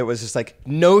that was just like,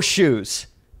 no shoes.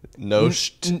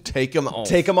 Take them off.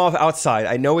 Take them off outside.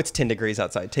 I know it's 10 degrees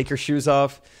outside. Take your shoes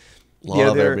off. A lot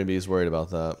of Airbnbs worried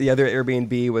about that. The other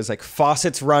Airbnb was like,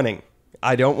 faucets running.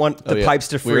 I don't want the pipes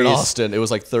to freeze. We were in Austin. It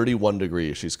was like 31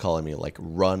 degrees. She's calling me like,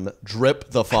 drip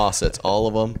the faucets, all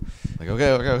of them. Like,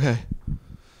 okay.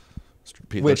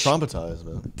 People are traumatized,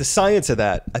 man. The science of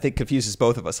that, I think, confuses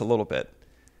both of us a little bit.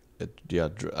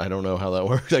 I don't know how that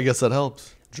works. I guess that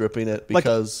helps. Dripping it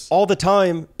because... all the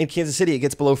time in Kansas City, it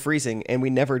gets below freezing, and we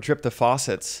never drip the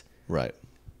faucets. Right.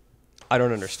 I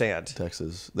don't understand.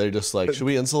 Texas. They're just like, should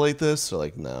we insulate this? They're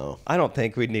like, no. I don't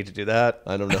think we'd need to do that.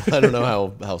 I don't know. I don't know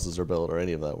how houses are built or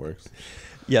any of that works.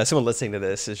 Yeah, someone listening to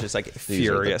this is just like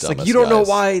furious. Like, you don't know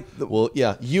why... Well,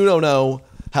 yeah, you don't know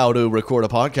how to record a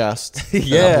podcast and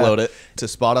upload it to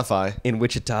Spotify. In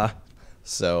Wichita.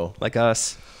 So... Like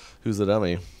us. Who's the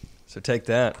dummy? So take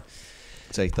that.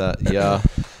 Take that. Yeah.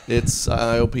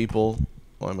 I owe people.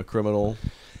 I'm a criminal.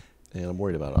 And I'm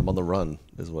worried about it. I'm on the run,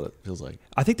 is what it feels like.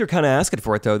 I think they're kind of asking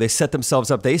for it, though. They set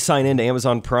themselves up. They sign into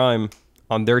Amazon Prime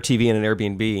on their TV and an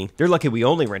Airbnb. They're lucky we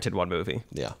only rented one movie.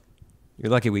 Yeah.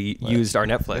 You're lucky we used our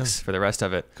Netflix for the rest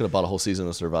of it. Could have bought a whole season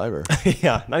of Survivor.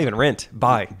 Yeah, not even rent.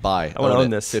 Buy. I want to own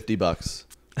this. $50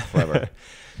 forever.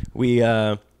 We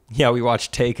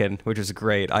watched Taken, which was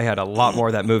great. I had a lot more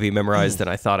of that movie memorized than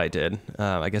I thought I did.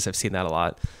 I guess I've seen that a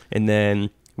lot. And then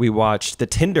we watched The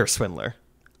Tinder Swindler.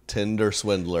 Tinder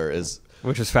Swindler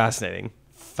which was fascinating.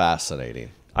 Fascinating.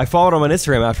 I followed him on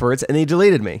Instagram afterwards, and he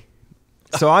deleted me.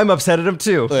 So I'm upset at him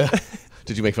too.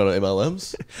 Did you make fun of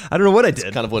MLMs? I don't know what I did.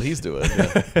 That's kind of what he's doing.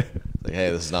 Yeah. Like, hey,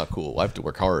 this is not cool. I have to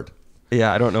work hard.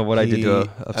 Yeah, I don't know what I did to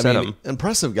upset him.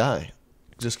 Impressive guy.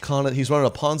 He's running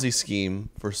a Ponzi scheme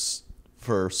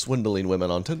for swindling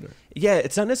women on Tinder. Yeah,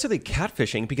 it's not necessarily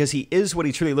catfishing because he is what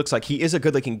he truly looks like. He is a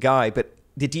good-looking guy, but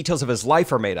the details of his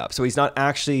life are made up. So he's not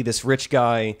actually this rich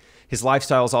guy. His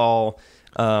lifestyle's all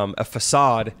a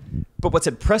facade. But what's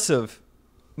impressive,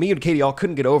 me and Katie all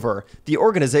couldn't get over the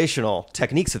organizational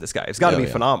techniques of this guy. It's got to be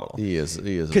phenomenal. He is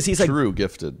because he's true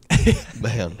gifted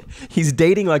man. He's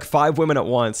dating like 5 women at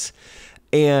once.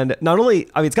 And not only,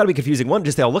 it's got to be confusing. One,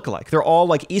 just they all look alike. They're all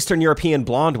like Eastern European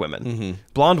blonde women,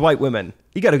 blonde white women.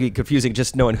 You got to be confusing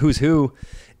just knowing who's who.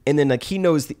 And then like he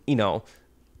knows,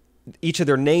 each of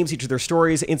their names, each of their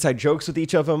stories, inside jokes with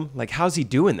each of them. Like, how's he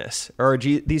doing this? Or are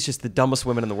these just the dumbest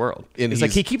women in the world? And it's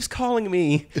like, he keeps calling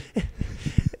me,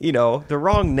 the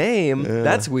wrong name. Yeah,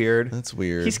 that's weird. That's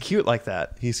weird. He's cute like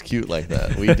that.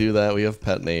 We do that. We have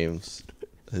pet names.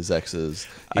 His exes.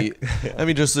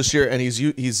 Just the sheer, and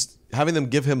he's having them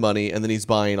give him money, and then he's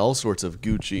buying all sorts of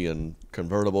Gucci and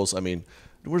convertibles.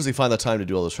 Where does he find the time to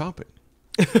do all the shopping?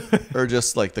 Or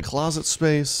just like the closet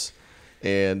space,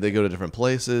 and they go to different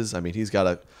places.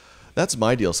 That's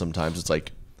my deal sometimes. It's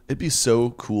like, it'd be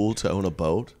so cool to own a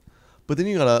boat, but then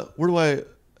you gotta,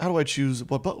 how do I choose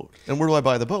what boat? And where do I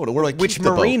buy the boat? And where do I keep Which the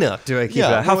boat? marina do I keep it at?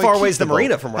 where How do I far keep away is the boat?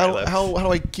 marina from where I live? How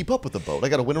do I keep up with the boat? I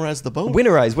got to winterize the boat.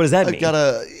 Winterize, what does that mean? I've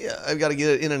got to get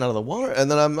it in and out of the water. And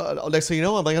then next thing you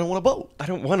know, I'm like, I don't want a boat. I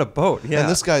don't want a boat. Yeah. And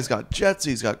this guy's got jets,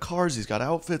 he's got cars, he's got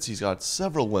outfits, he's got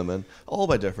several women, all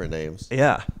by different names.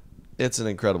 Yeah. It's an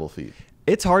incredible feat.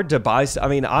 It's hard to buy. I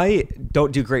mean, I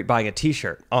don't do great buying a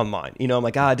T-shirt online. You know, I'm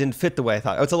like, it didn't fit the way I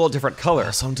thought. Oh, it's a little different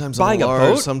color. Sometimes buying I'm a a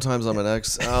large, boat. sometimes I'm an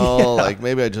XL. Like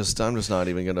maybe I'm just not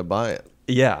even going to buy it.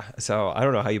 Yeah. So I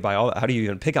don't know how you buy all that. How do you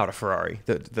even pick out a Ferrari,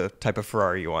 the type of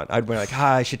Ferrari you want? I'd be like,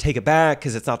 I should take it back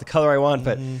because it's not the color I want,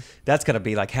 but that's going to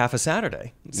be like half a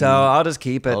Saturday. So I'll just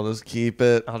keep it. I'll just keep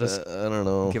it. I'll just I don't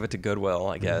know. give it to Goodwill,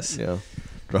 I guess. Yeah.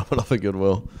 Drop it off at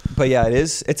Goodwill. But yeah,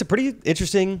 it's a pretty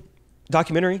interesting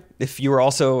documentary if you were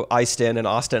also iced in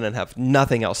Austin and have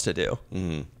nothing else to do.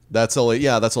 That's the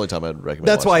only time I'd recommend.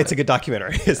 That's why watching it's a good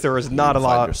documentary, is there was not a find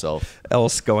lot yourself.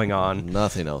 else going on.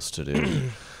 Nothing else to do.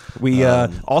 We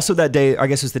also that day, I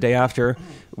guess it was the day after,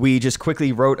 we just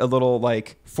quickly wrote a little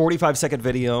like 45-second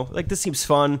video. Like, this seems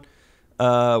fun.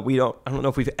 I don't know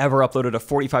if we've ever uploaded a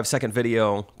 45-second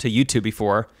video to YouTube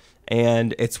before,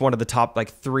 and it's one of the top like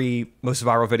 3 most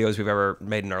viral videos we've ever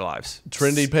made in our lives.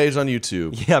 Trending page on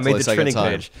YouTube. Yeah, It's made only the second trending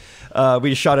time. page. We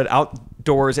just shot it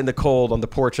outdoors in the cold on the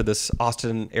porch of this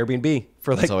Austin Airbnb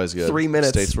for like That's always good. 3 minutes.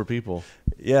 States for people.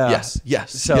 Yeah.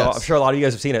 Yes. So yes. I'm sure a lot of you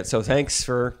guys have seen it. So thanks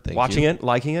for watching you. it,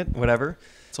 liking it, whatever.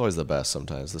 It's always the best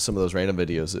sometimes. Some of those random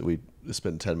videos that we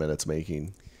spend 10 minutes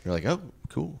making. You're like, oh,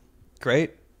 cool.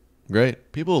 Great.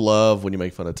 Great. People love when you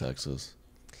make fun of Texas.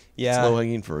 Yeah. It's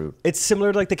low-hanging fruit. It's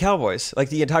similar to like the Cowboys. Like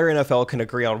the entire NFL can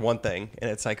agree on one thing, and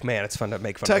it's like, man, it's fun to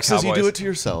make fun Texas, of the Cowboys. you do it to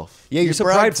yourself. Yeah, you're you so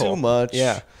brag prideful. too much.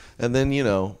 Yeah. And then,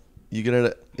 you get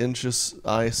an inch of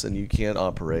ice and you can't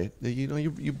operate.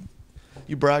 You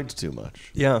bragged too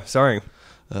much. Yeah, sorry.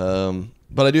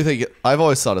 But I do think I've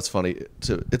always thought it's funny.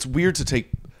 It's weird to take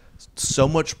so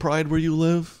much pride where you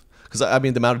live. Because, I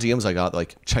mean, the amount of DMs I got,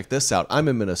 like, check this out. I'm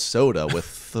in Minnesota with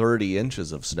 30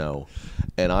 inches of snow,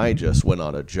 and I just went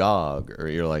on a jog. Or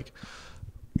you're like,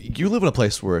 you live in a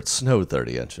place where it snowed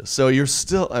 30 inches. So you're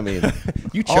still, I mean,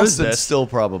 You chose Austin's this. still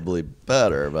probably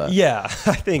better. But Yeah,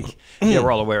 I think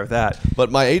we're all aware of that. But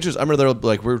my agents, I remember they're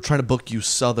like, we're trying to book you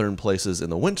southern places in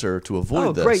the winter to avoid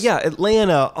Oh, this. great. Yeah,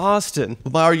 Atlanta, Austin.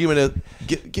 My argument is,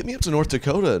 get me up to North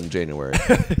Dakota in January.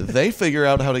 They figure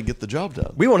out how to get the job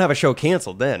done. We won't have a show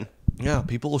canceled then. Yeah,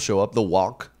 people will show up. They'll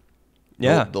walk.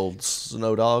 Yeah. The old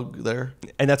snow dog there.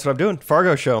 And that's what I'm doing.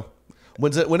 Fargo show.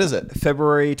 When is it?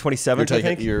 February 27th, I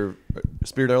think. Your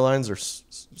Spirit Airlines or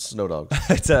Snow Dogs?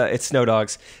 It's Snow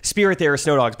Dogs. Spirit there,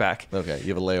 Snow Dogs back. Okay,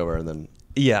 you have a layover and then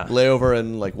Yeah. layover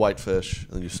in like Whitefish,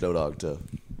 and then you Snow Dog to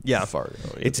Yeah. Fargo.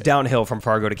 It's Okay. downhill from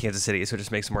Fargo to Kansas City, so it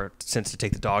just makes more sense to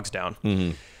take the dogs down.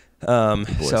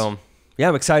 So, yeah,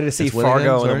 I'm excited to see It's when Fargo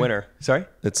again? in the Sorry? winter. Sorry?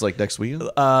 It's like next weekend.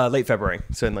 Late February,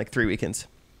 so in like 3 weekends.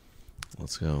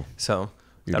 Let's go. So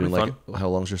You're that'll be doing fun. how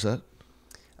long's your set?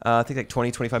 I think like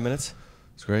 20, 25 minutes.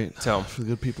 It's great. So for the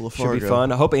good people of Should Fargo, be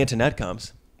fun. I hope Antoinette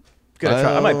comes. Gonna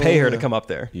try. I might pay her to come up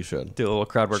there. You should Do a little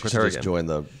crowd work She with should her just again. join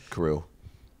the crew.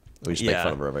 We just make Yeah.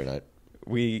 fun of her every night.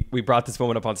 We brought this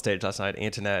woman up on stage last night,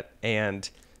 Antoinette, and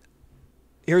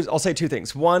I'll say 2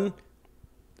 things. One,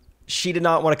 she did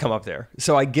not want to come up there.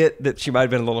 So I get that she might have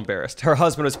been a little embarrassed. Her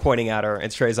husband was pointing at her,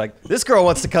 and Trey's like, this girl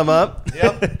wants to come up.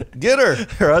 Yep, get her.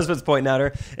 Her husband's pointing at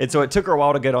her. And so it took her a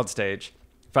while to get on stage,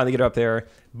 finally get her up there.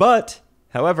 But,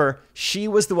 however, she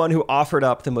was the one who offered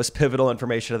up the most pivotal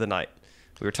information of the night.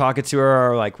 We were talking to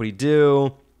her, like, what do you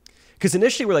do? Because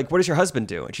initially we're like, what does your husband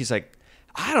do? And she's like,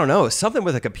 I don't know, something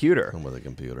with a computer. I'm with a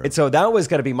computer. And so that was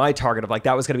going to be my target of like,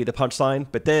 that was going to be the punchline.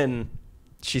 But then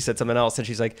she said something else and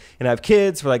she's like, and I have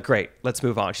kids. We're like, great, let's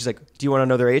move on. She's like, do you want to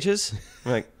know their ages?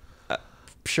 I'm like,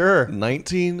 sure.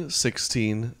 19,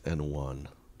 16, and 1.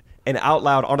 And out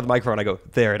loud onto the microphone, I go,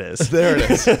 there it is. There it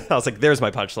is. I was like, there's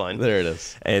my punchline. There it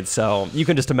is. And so you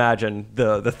can just imagine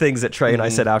the things that Trey and I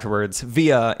said afterwards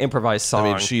via improvised song.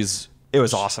 I mean, it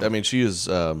was awesome. I mean, she is,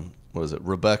 what is it,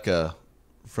 Rebecca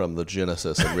from the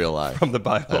Genesis in real life. From the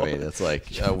Bible. I mean, it's like,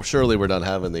 surely we're done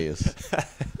having these.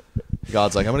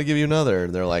 God's like, I'm going to give you another.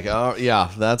 And they're like, oh,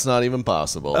 yeah, that's not even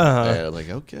possible. And I'm like,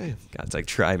 okay. God's like,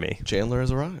 try me. Chandler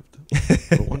has arrived.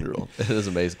 What a wonder. It is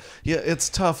amazing. Yeah, it's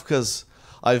tough because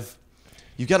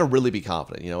you've got to really be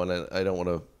confident, and I don't want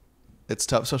to, it's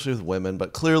tough, especially with women,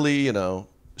 but clearly,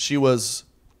 she was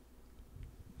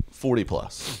 40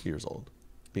 plus years old,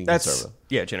 being conservative.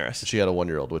 Yeah, generous. She had a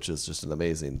 1-year-old, which is just an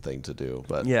amazing thing to do.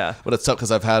 But Yeah. but it's tough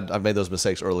because I've made those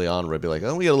mistakes early on where I'd be like,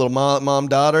 oh, we got a little mom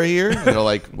daughter here, and they're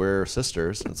like, we're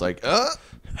sisters, and it's like,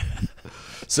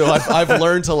 So I've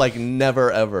learned to like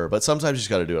never ever, but sometimes you just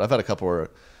got to do it. I've had a couple where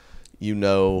you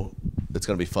know it's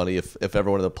going to be funny if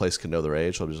everyone in the place can know their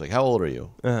age. So I'm just like, how old are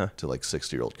you? To like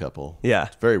 60-year-old couple. Yeah.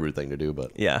 It's a very rude thing to do,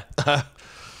 but Yeah. I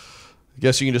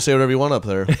guess you can just say whatever you want up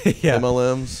there. Yeah.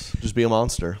 MLMs, just be a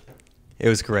monster. It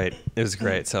was great. It was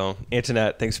great. So,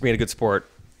 Antoinette, thanks for being a good sport.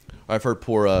 I've heard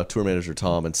poor tour manager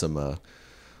Tom and some.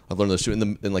 I've learned this too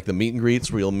in like the meet and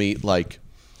greets where you'll meet like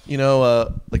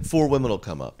 4 women will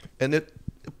come up and it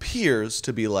appears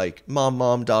to be like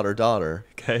mom, daughter.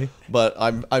 Okay. But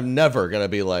I'm never gonna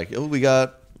be like, oh, we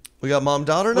got mom,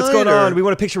 daughter. What's night, going on? We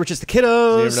want a picture with just the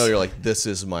kiddos. You never know. You're like, this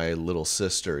is my little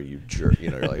sister. You jerk. You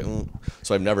know. You're like, oh.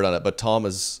 So I've never done it. But Tom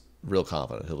is real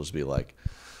confident. He'll just be like,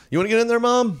 you want to get in there,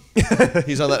 Mom?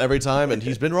 He's on that every time, and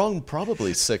he's been wrong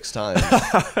probably 6 times,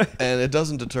 and it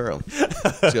doesn't deter him.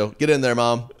 So go, get in there,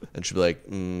 Mom, and she'll be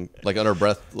like under her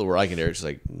breath where I can hear it. She's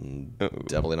like,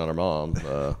 definitely not her mom.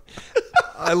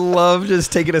 I love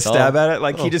just taking a stab at it.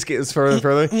 Like he just gets further and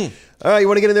further. All right, you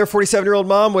want to get in there? 47-year-old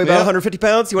mom, weigh about 150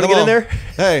 pounds. You want to get in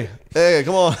there? Hey,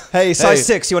 come on. Hey, size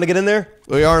 6. You want to get in there?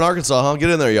 We are in Arkansas, huh?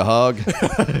 Get in there, you hog.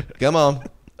 Come on.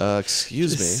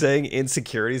 Excuse me. Saying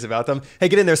insecurities about them. Hey,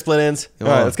 get in there, split ends. All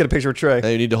right, let's get a picture with Trey.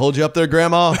 Hey, you need to hold you up there,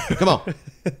 Grandma. Come on.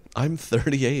 I'm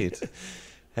 38.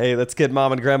 Hey, let's get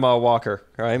Mom and Grandma a walker.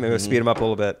 All right, maybe we'll speed them up a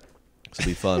little bit. This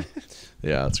will be fun.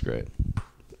 Yeah, that's great.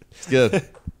 It's good.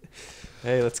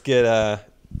 Hey, let's get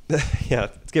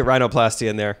let's get rhinoplasty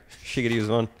in there. She could use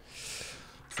one.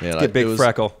 Man, Let's get Big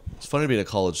Freckle. It's funny to be in a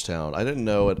college town. I didn't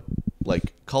know it.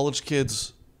 Like college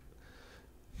kids,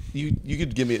 you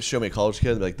could show me a college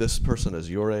kid and be like, this person is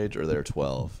your age or they're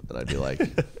 12, and I'd be like,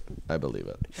 I believe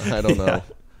it. I don't know.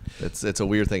 It's a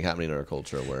weird thing happening in our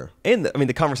culture where. And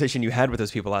the conversation you had with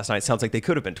those people last night sounds like they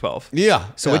could have been 12. Yeah.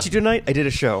 So what'd you do tonight? I did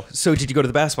a show. So did you go to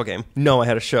the basketball game? No, I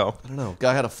had a show. I don't know.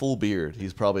 Guy had a full beard.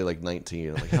 He's probably like 19.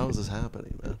 I'm like, how is this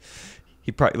happening, man?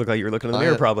 He probably looked like you were looking in the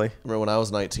mirror. Probably. Remember when I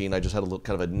was 19, I just had a look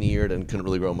kind of a neared and couldn't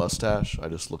really grow a mustache. I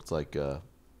just looked like I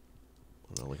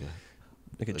don't know,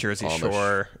 like a Jersey Amish,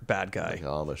 Shore bad guy. like an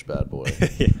Amish bad boy.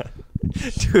 Yeah,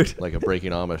 dude. Like a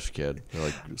breaking Amish kid. They're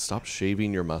like, stop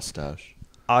shaving your mustache.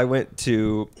 I went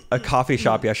to a coffee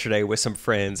shop yesterday with some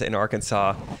friends in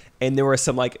Arkansas, and there were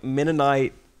some like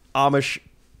Mennonite Amish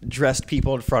dressed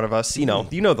people in front of us. You know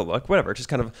the look, whatever, just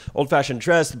kind of old fashioned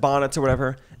dressed, bonnets or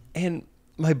whatever. And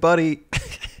my buddy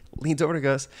leans over to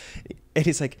us, and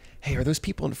he's like, "Hey, are those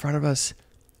people in front of us?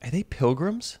 Are they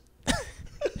pilgrims?"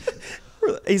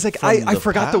 He's like, I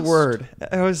forgot the word.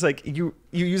 I was like, you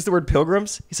used the word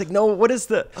pilgrims? He's like, no, what is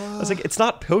the? I was like, it's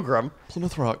not pilgrim.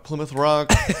 Plymouth Rock.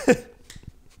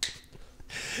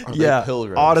 Are they Yeah,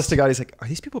 pilgrims? honest to God, he's like, are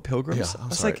these people pilgrims? Yeah, I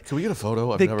was sorry. like, Can we get a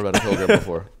photo? I've never been a pilgrim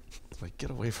before. It's like, get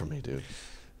away from me, dude.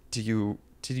 did you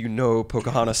know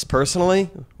Pocahontas personally?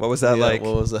 What was that like?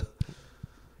 What was that?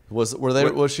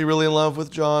 Was she really in love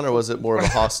with John, or was it more of a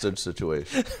hostage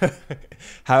situation?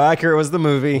 How accurate was the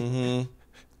movie?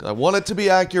 Mm-hmm. I want it to be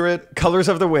accurate. Colors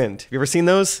of the Wind. Have you ever seen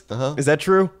those? Uh-huh. Is that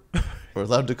true? We're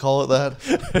allowed to call it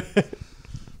that.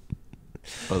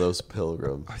 Are those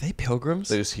pilgrims? Are they pilgrims?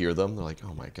 They just hear them. They're like,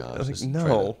 oh my god. I was like,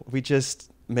 no, we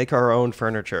just make our own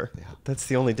furniture. Yeah. That's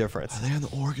the only difference. Are they on the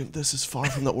Oregon? This is far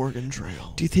from the Oregon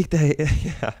Trail. Do you think they?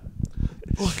 Yeah.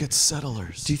 Look, it's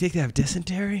settlers. Do you think they have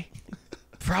dysentery?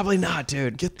 Probably not,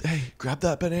 dude. Hey, grab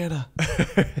that banana.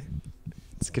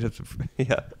 Let's get it.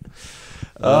 Yeah.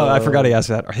 Oh, I forgot to ask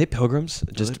that. Are they pilgrims?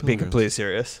 Just being pilgrims? completely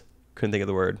serious. Couldn't think of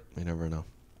the word. You never know.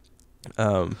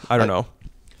 I don't know.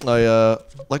 I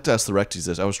like to ask the Recties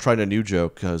this. I was trying a new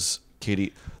joke because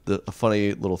Katie, a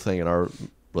funny little thing in our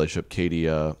relationship, Katie,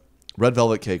 red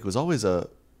velvet cake was always a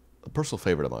personal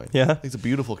favorite of mine. Yeah. It's a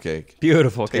beautiful cake.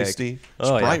 Beautiful cake. Tasty. It's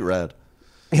bright red.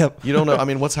 Yep. You don't know. I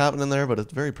mean, what's happening there, but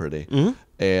it's very pretty. Mm-hmm.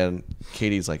 And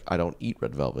Katie's like, I don't eat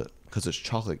red velvet because it's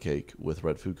chocolate cake with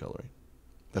red food coloring.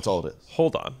 That's all it is.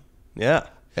 Hold on. Yeah.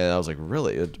 And I was like,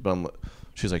 really?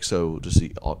 She's like, so just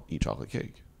eat chocolate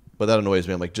cake. But that annoys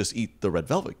me. I'm like, just eat the red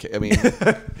velvet cake. I mean,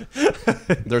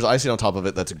 there's icing on top of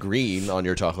it that's green on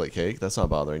your chocolate cake. That's not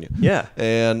bothering you. Yeah.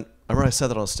 And I remember I said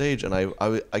that on stage, and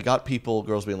I got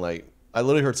girls being like, I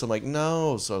literally heard some like,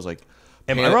 no. So I was like,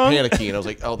 am I wrong? Panicking. I was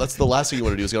like, oh, that's the last thing you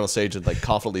want to do is get on stage and like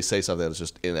confidently say something that's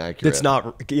just inaccurate. It's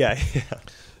not. Yeah.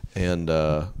 And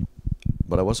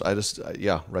but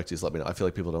Recties let me know. I feel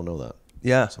like people don't know that.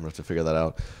 Yeah. So I'm gonna have to figure that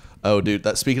out. Oh,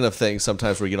 dude, speaking of things,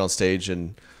 sometimes where you get on stage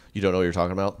and you don't know what you're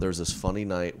talking about. There's this funny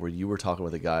night where you were talking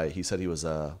with a guy. He said he was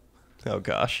oh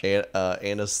gosh,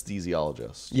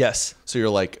 anesthesiologist. Yes. So you're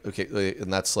like, okay,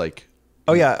 and that's like,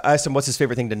 oh yeah. I asked him what's his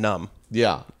favorite thing to numb.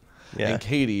 Yeah. Yeah. And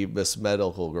Katie, this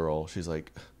medical girl, she's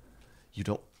like,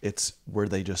 it's where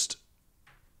they just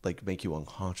like make you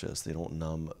unconscious. They don't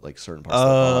numb like certain parts of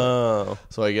the body.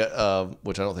 So I get,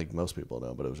 which I don't think most people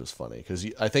know, but it was just funny because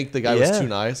I think the guy was too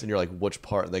nice, and you're like, which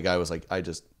part? And the guy was like, I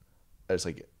just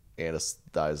like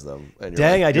anesthetize them. And you're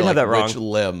Dang, like, I did have that wrong. Which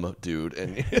limb, dude?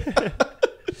 And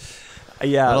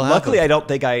yeah, luckily I don't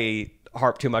think I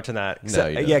harped too much on that. No,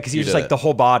 you yeah, because you're just like the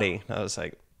whole body. I was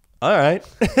like, all right,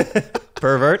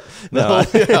 pervert. No,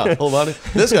 yeah, whole body.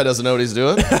 This guy doesn't know what he's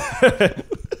doing.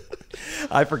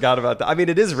 I forgot about that. I mean,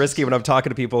 it is risky when I'm talking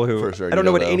to people who For sure, I don't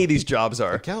know what any of these jobs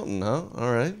are. Accountant, huh?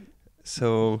 All right.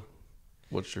 So,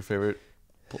 what's your favorite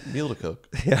meal to cook?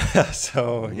 Yeah.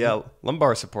 So yeah,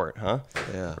 lumbar support, huh?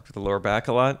 Yeah. Work with the lower back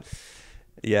a lot.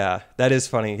 Yeah, that is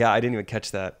funny. Yeah, I didn't even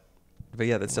catch that. But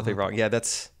yeah, that's definitely wrong. Yeah,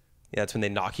 that's when they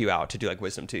knock you out to do like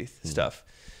wisdom teeth stuff.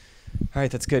 All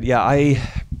right, that's good. Yeah,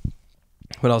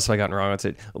 what else have I gotten wrong? That's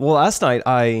it. Well, last night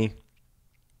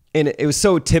and it was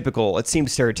so typical. It seemed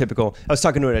stereotypical. I was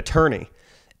talking to an attorney,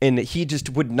 and he just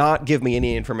would not give me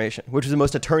any information, which was the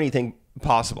most attorney thing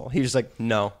possible. He was just like,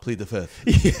 no. Plead the fifth.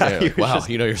 Yeah, like, wow,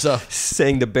 you know yourself.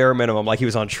 Saying the bare minimum like he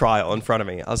was on trial in front of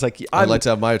me. I was like, I'd like to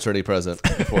have my attorney present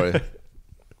for you.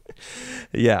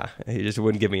 Yeah, he just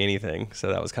wouldn't give me anything.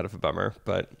 So that was kind of a bummer.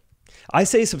 But I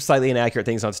say some slightly inaccurate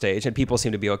things on stage, and people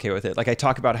seem to be okay with it. Like I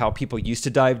talk about how people used to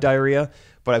die of diarrhea,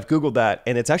 but I've Googled that,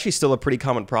 and it's actually still a pretty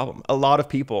common problem. A lot of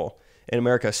people in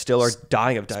America still are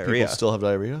dying of diarrhea. People still have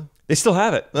diarrhea? They still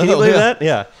have it. Can you believe that?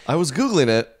 Yeah. I was Googling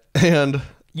it, and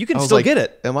you can still get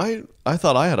it. I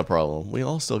thought I had a problem. We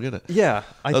all still get it. Yeah.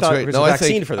 I thought there was a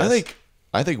vaccine for this.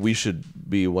 I think we should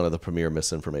be one of the premier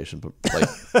misinformation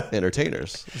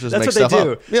entertainers. Just That's what they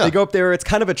do. Yeah. They go up there. It's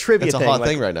kind of a trivia thing. It's a hot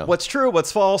thing right now. What's true?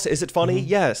 What's false? Is it funny?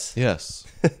 Yes. Yes.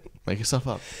 Make yourself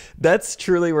up. That's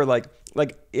truly where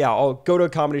yeah, I'll go to a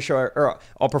comedy show or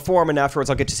I'll perform, and afterwards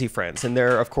I'll get to see friends. And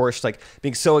they're, of course, like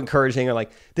being so encouraging. Or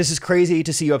like, this is crazy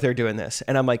to see you up there doing this.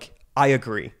 And I'm like, I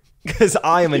agree. Because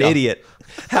I am an idiot.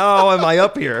 How am I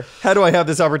up here? How do I have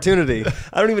this opportunity?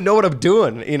 I don't even know what I'm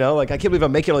doing. You know, like I can't believe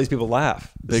I'm making all these people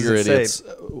laugh. Bigger idiots.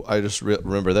 I just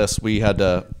remember this. We had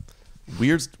a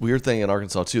weird thing in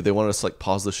Arkansas too. They wanted us to like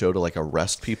pause the show to like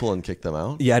arrest people and kick them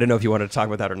out. Yeah, I don't know if you wanted to talk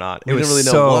about that or not. We didn't really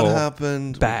know what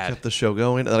happened. Bad. We kept the show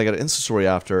going, and then I got an Insta story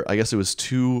after. I guess it was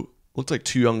looked like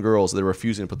two young girls. They were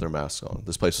refusing to put their masks on.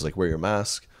 This place was like, wear your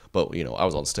mask, but you know, I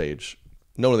was on stage.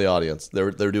 No one in the audience.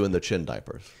 They're doing the chin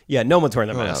diapers. Yeah, no one's wearing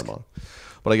a mask.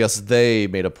 But I guess they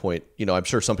made a point. You know, I'm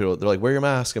sure some people, they're like, wear your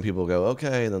mask, and people go,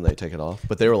 okay, and then they take it off.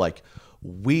 But they were like,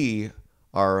 we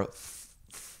are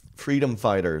freedom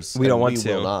fighters. We don't want to.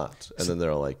 We will not. And then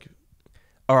they're like,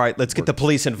 all right, let's get the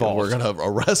police involved. We're gonna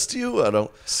arrest you. I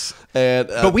don't.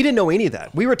 But we didn't know any of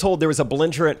that. We were told there was a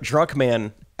belligerent drunk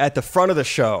man at the front of the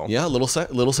show. Yeah, little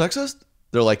sexist.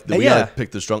 They're like, we gotta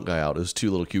pick this drunk guy out. It was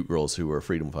two little cute girls who were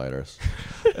freedom fighters.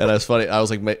 And it's funny. I was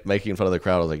like making fun of the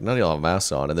crowd. I was like, none of y'all have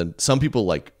masks on. And then some people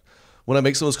like, when I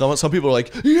make some of those comments, some people are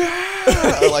like, yeah.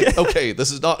 I'm like, okay,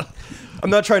 this is not. I'm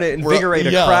not trying to invigorate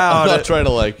a crowd. I'm not trying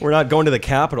to We're not going to the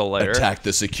Capitol later. Attack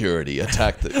the security.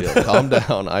 Attack the. Calm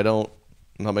down. I'm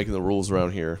not making the rules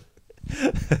around here.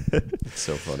 It's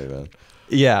so funny, man.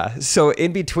 Yeah. So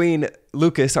in between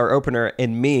Lucas, our opener,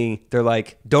 and me, they're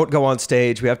like, don't go on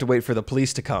stage. We have to wait for the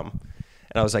police to come.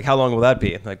 And I was like, how long will that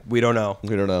be? I'm like, we don't know.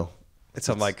 We don't know.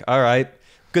 So I'm like, all right.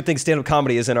 Good thing stand-up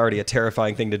comedy isn't already a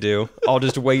terrifying thing to do. I'll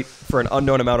just wait for an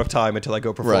unknown amount of time until I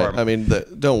go perform. Right. I mean,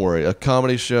 don't worry. A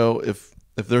comedy show, if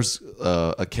there's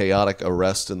a chaotic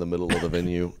arrest in the middle of the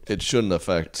venue, it shouldn't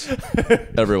affect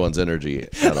everyone's energy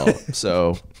at all.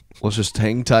 So let's just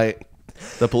hang tight.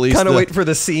 The police kind of wait for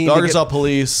the scene. The Arkansas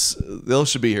police, they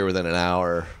should be here within an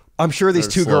hour. I'm sure these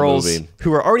two girls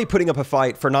who are already putting up a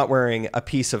fight for not wearing a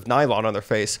piece of nylon on their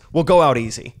face will go out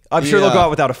easy. I'm sure they'll go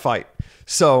out without a fight.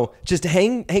 So just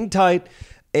hang tight,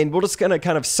 and we're just going to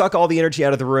kind of suck all the energy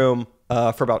out of the room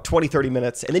for about 20, 30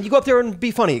 minutes. And then you go up there and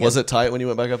be funny again. Was it tight when you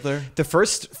went back up there? The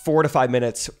first 4 to 5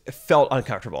 minutes felt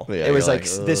uncomfortable. Yeah, it was like,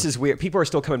 this is weird. People are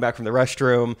still coming back from the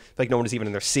restroom. Like no one is even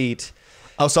in their seat.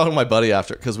 I was talking to my buddy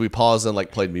after, because we paused and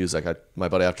like played music. My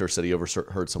buddy after said he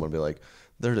overheard someone be like,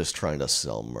 they're just trying to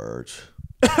sell merch.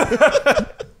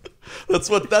 That's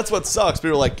what sucks.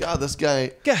 People are like, God, this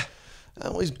guy,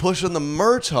 he's pushing the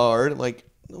merch hard. I'm like,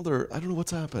 no, I don't know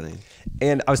what's happening.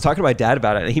 And I was talking to my dad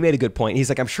about it, and he made a good point. He's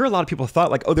like, I'm sure a lot of people thought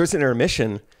like, oh, there's an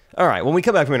intermission. All right, when we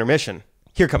come back from intermission,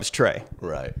 here comes Trey.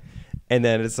 Right. And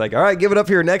then it's like, all right, give it up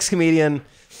for your next comedian,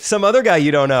 some other guy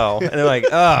you don't know. And they're like,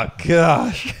 oh,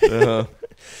 gosh.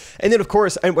 And then, of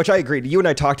course, which I agreed, you and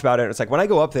I talked about it. And it's like, when I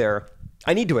go up there,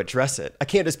 I need to address it. I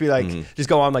can't just be like, just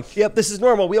go on like, yep, this is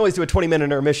normal. We always do a 20-minute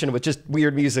intermission with just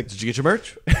weird music. Did you get your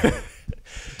merch?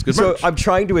 It's good So merch. I'm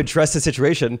trying to address the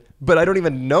situation, but I don't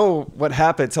even know what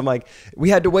happened. So I'm like, we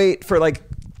had to wait for like,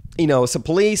 some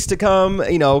police to come,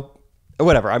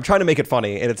 whatever. I'm trying to make it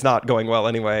funny, and it's not going well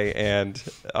anyway. And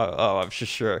I'm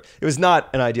just sure it was not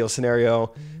an ideal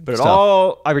scenario, but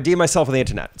I redeemed myself on the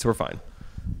internet, so we're fine.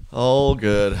 All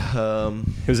good.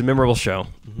 It was a memorable show.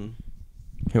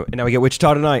 And now we get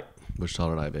Wichita tonight. Wichita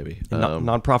tonight, baby.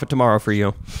 Non-profit tomorrow for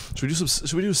you. Should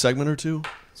we do a segment or two?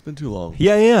 It's been too long.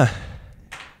 Yeah.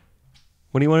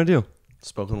 What do you want to do?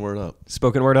 Spoken word up.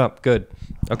 Spoken word up. Good.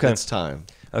 Okay. It's time.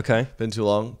 Okay. Been too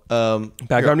long.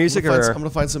 Background music I'm or gonna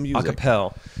find some music.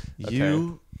 acapella?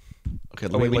 Okay.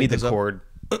 Oh wait, we need the chord.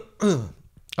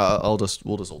 We'll just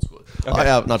old school. Okay. I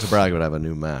have, not to brag, but I have a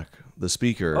new Mac. The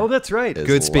speaker. Oh, that's right. is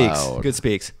Good speaks. loud. Good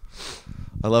speaks.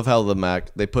 I love how the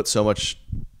Mac, they put so much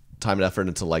time and effort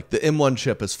into like the M1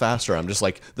 chip is faster. I'm just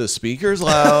like, the speaker's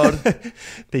loud.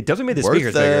 They definitely made the Worth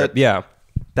speakers bigger. it. Yeah,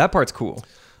 that part's cool.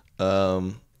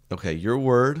 Okay, your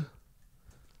word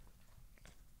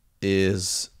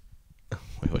is.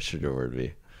 Wait, what should your word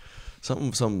be?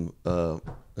 Some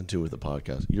and do with the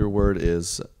podcast. Your word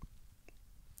is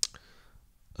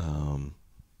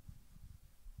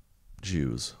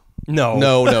Jews. No.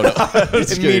 No.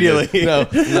 Just kidding. Immediately.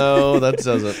 No, that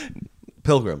doesn't.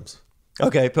 Pilgrims.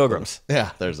 Okay, pilgrims. Yeah,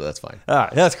 that's fine.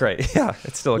 That's great. Yeah,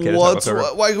 it's still okay. To talk about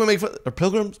pilgrims. Why can we make fun? Are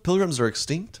pilgrims are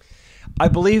extinct? I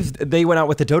believe they went out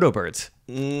with the dodo birds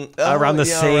around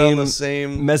the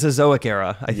same Mesozoic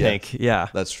era. I think. Yeah,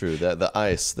 that's true. The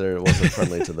ice there wasn't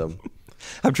friendly to them.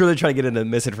 I'm truly trying to get into the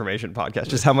misinformation podcast.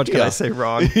 Just how much can I say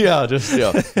wrong? Yeah.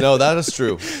 No, that is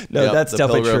true. No, that's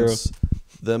definitely pilgrims, true.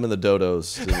 Them and the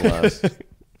dodos didn't last.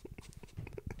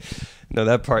 No,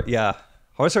 that part. Yeah.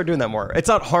 I want to start doing that more. It's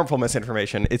not harmful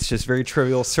misinformation. It's just very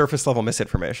trivial, surface level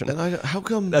misinformation. And how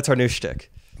come that's our new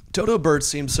shtick? Dodo birds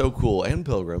seem so cool, and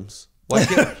pilgrims.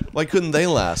 Why couldn't they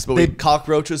last? But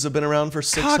cockroaches have been around for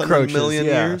 600 million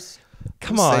years.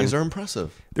 Come Those on, things are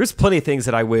impressive. There's plenty of things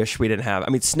that I wish we didn't have. I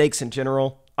mean, snakes in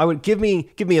general. I would give me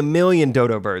a million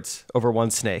dodo birds over one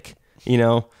snake.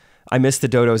 I miss the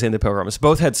dodos and the pilgrims.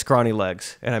 Both had scrawny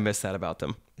legs, and I miss that about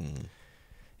them.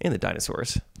 And the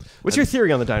dinosaurs. What's your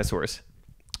theory on the dinosaurs?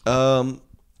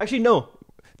 Actually, no.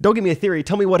 Don't give me a theory.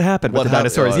 Tell me what happened with the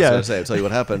dinosaurs. I was gonna say, I'll tell you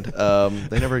what happened.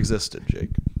 They never existed,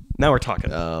 Jake. Now we're talking.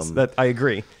 That I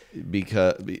agree.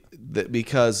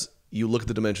 Because you look at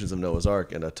the dimensions of Noah's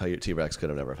Ark, and a T-Rex could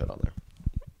have never fit on there.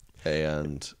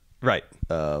 And right.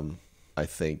 I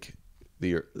think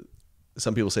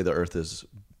some people say the Earth is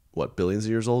billions of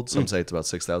years old. Some say it's about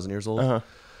 6,000 years old.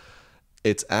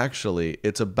 It's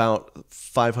about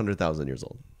 500,000 years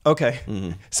old. Okay.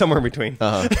 Somewhere in between.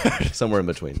 Somewhere in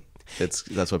between.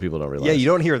 That's what people don't realize. Yeah, you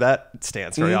don't hear that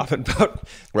stance very often.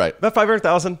 About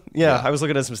 500,000. Yeah, I was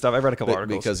looking at some stuff. I read a couple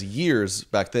articles. Because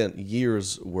back then,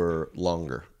 years were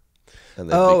longer. And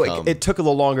it took a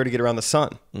little longer to get around the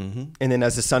sun. And then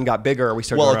as the sun got bigger, we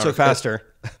started going around faster.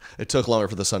 It took longer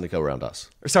for the sun to go around us.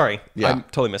 Sorry, I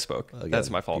totally misspoke. Again, that's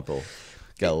my fault.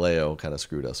 Galileo kind of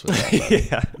screwed us with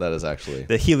that. That is actually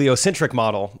the heliocentric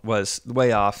model was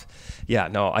way off. Yeah,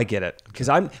 no, I get it because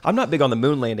I'm not big on the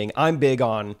moon landing. I'm big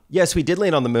on yes, we did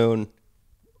land on the moon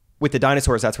with the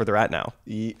dinosaurs. That's where they're at now.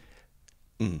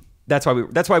 That's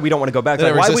why we don't want to go back.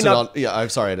 Why we not? I'm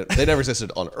sorry. They never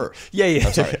existed on Earth. Yeah.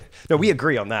 I'm sorry. No, we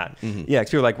agree on that. Yeah, because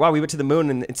people are like, wow, we went to the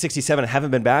moon in 1967 and haven't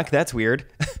been back. That's weird.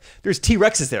 There's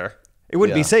T-Rexes there. It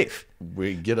wouldn't be safe.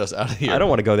 Get us out of here. I don't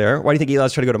want to go there. Why do you think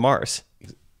Eli's trying to go to Mars?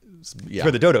 Yeah.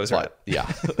 Where the dodos are at. Yeah.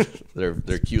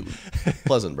 They're cute,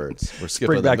 pleasant birds. We're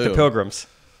skipping Bring back the moon. the pilgrims.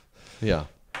 Yeah.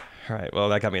 All right. Well,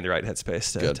 that got me in the right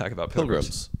headspace to talk about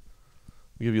pilgrims.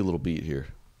 I'll give you a little beat here.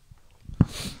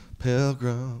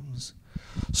 Pilgrims.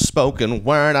 Spoken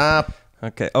word up.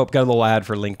 Okay. Oh, got a little ad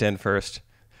for LinkedIn first.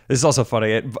 This is also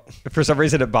funny. For some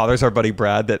reason, it bothers our buddy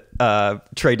Brad that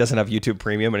Trey doesn't have YouTube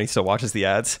Premium and he still watches the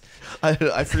ads.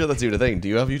 I forget that's even a thing. Do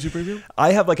you have YouTube Premium?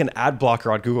 I have an ad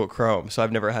blocker on Google Chrome, so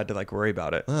I've never had to worry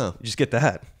about it. Oh. You just get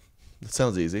that. That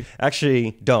sounds easy.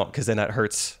 Actually, don't, because then that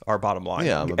hurts our bottom line.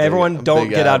 Yeah, everyone don't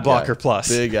get ad blocker guy. plus.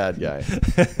 Big ad guy.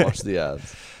 Watch the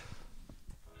ads.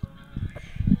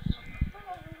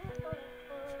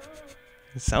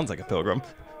 It sounds like a pilgrim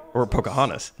or a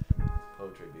Pocahontas.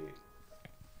 Poetry beat.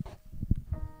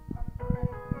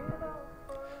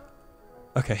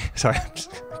 Okay, sorry,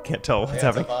 I can't tell what's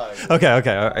happening. It's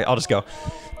Okay, all right, I'll just go.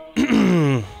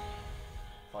 Find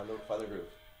the groove.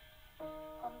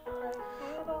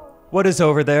 What is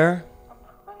over there?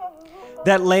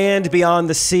 That land beyond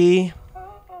the sea?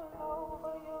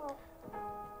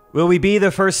 Will we be the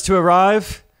first to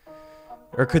arrive?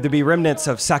 Or could there be remnants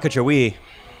of Sacagawea?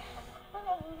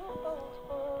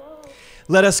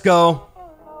 Let us go.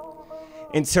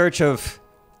 in search of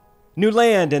new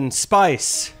land and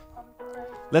spice.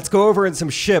 Let's go over in some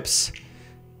ships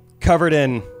covered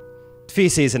in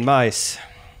feces and mice.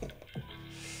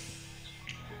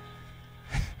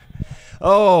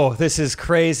 Oh, this is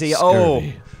crazy.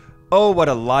 Scurvy. Oh, what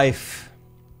a life.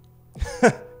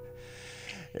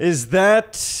 Is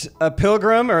that a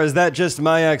pilgrim or is that just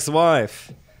my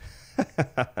ex-wife?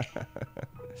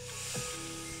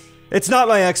 It's not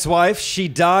my ex-wife. She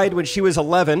died when she was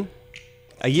 11,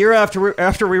 a year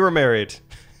after we were married.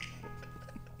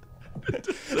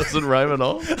 Doesn't rhyme at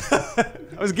all.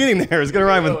 I was getting there. I was going to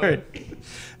rhyme with married.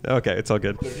 Okay, it's all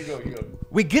good. You go.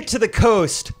 We get to the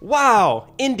coast.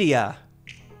 Wow, India.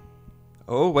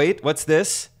 Oh, wait, what's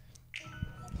this?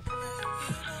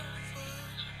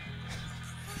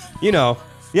 You know,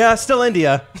 yeah, still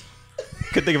India.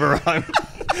 Could think of a rhyme.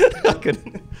 I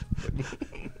couldn't.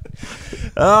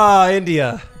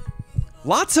 India.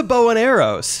 Lots of bow and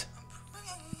arrows.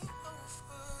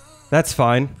 That's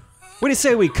fine. What do you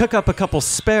say we cook up a couple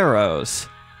sparrows?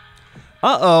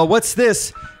 Uh-oh, what's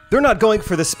this? They're not going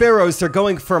for the sparrows, they're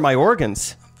going for my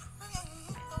organs.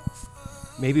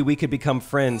 Maybe we could become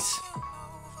friends.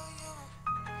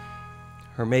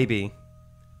 Or maybe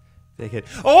they could...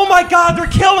 Oh my God, they're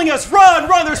killing us! Run,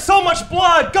 run, there's so much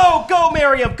blood! Go, go,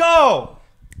 Miriam, go!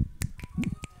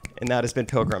 And that has been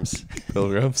Pilgrims.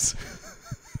 Pilgrims.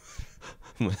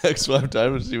 My ex-wife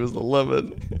died when she was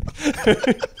 11.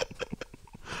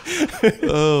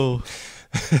 Oh.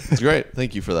 It's great.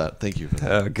 Thank you for that. Thank you for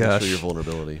that. Oh, gosh. Thanks for your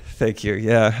vulnerability. Thank you.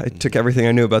 Yeah, I took everything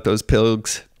I knew about those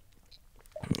pilgs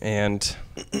and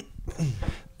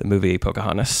the movie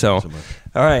Pocahontas. So, all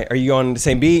right. Are you on the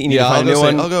same beat? You need to find a new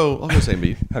one? I'll go same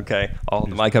beat. Okay. I'll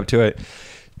hold the mic up to it.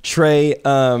 Trey,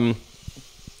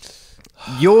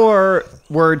 your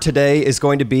word today is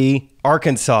going to be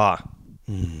Arkansas.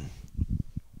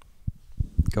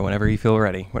 Go whenever you feel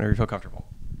ready, whenever you feel comfortable.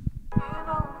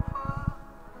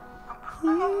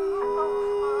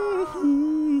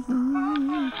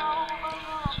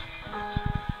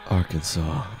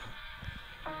 Arkansas.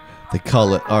 They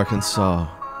call it Arkansas.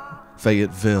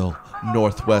 Fayetteville,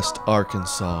 Northwest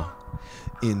Arkansas.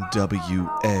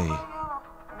 NWA.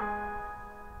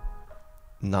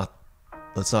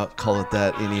 Let's not call it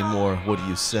that anymore. What do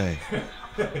you say?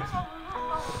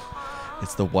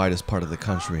 It's the widest part of the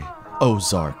country.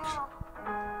 Ozark.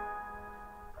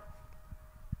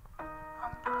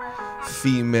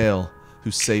 Female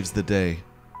who saves the day.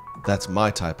 That's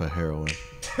my type of heroine.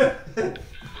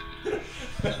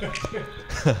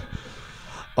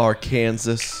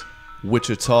 Arkansas,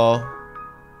 Wichita,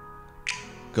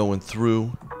 going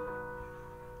through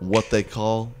what they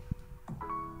call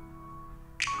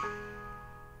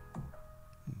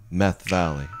Meth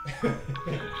Valley.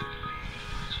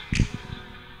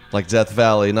 Like Death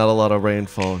Valley, not a lot of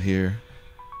rainfall here.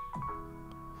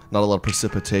 Not a lot of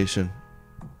precipitation.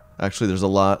 Actually, there's a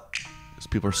lot. Because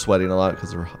people are sweating a lot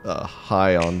because they're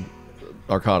high on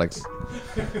narcotics.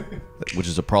 Which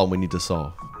is a problem we need to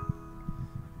solve.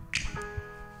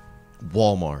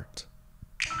 Walmart.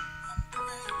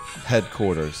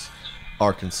 Headquarters.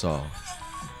 Arkansas.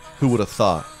 Who would have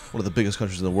thought? One of the biggest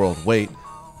countries in the world. Wait.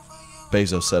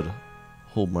 Bezos said,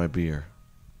 hold my beer.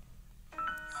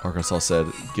 Arkansas said,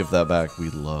 give that back. We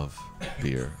love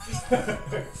beer.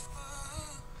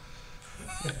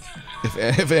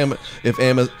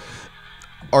 If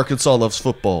Arkansas loves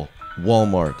football,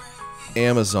 Walmart,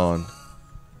 Amazon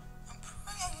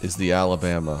is the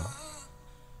Alabama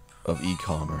of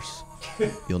e-commerce.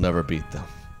 You'll never beat them.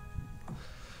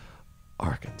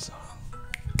 Arkansas.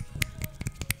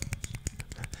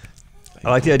 I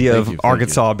like the idea Thank of you,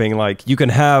 Arkansas being like, you can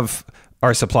have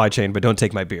our supply chain, but don't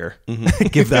take my beer. Mm-hmm.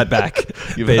 Give that back,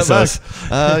 Give Bezos. that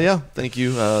back. Yeah, thank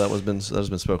you. That has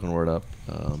been spoken word up.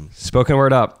 Spoken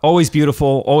word up. Always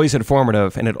beautiful, always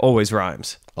informative, and it always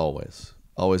rhymes. Always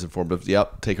informative.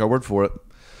 Yep, take our word for it.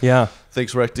 Yeah.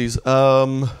 Thanks, Recties.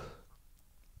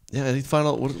 Yeah, any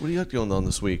final? What do you got going on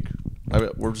this week?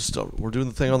 We're doing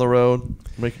the thing on the road,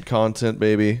 making content,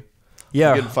 baby.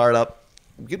 Yeah. I'm getting fired up.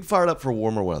 I'm getting fired up for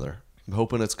warmer weather. I'm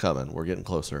hoping it's coming. We're getting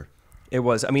closer. It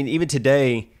was. I mean, even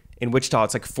today in Wichita,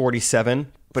 it's like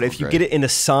 47. But if you get it in the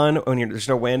sun when there's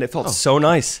no wind, it felt so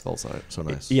nice. Felt so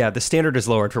nice. Yeah, the standard is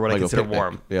lowered for what I consider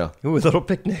warm. Yeah. Ooh, a little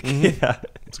picnic. Mm-hmm. Yeah.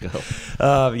 Let's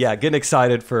go. Yeah, getting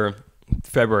excited for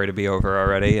February to be over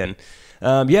already. And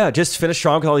yeah, just finished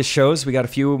strong with all these shows. We got a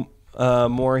few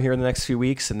more here in the next few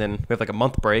weeks. And then we have like a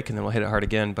month break and then we'll hit it hard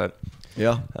again. But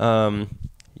yeah,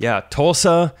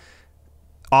 Tulsa,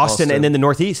 Austin, and then the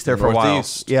Northeast there for a while.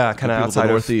 Yeah, kind of outside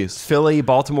of Northeast. Philly,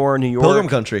 Baltimore, New York. Pilgrim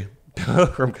country.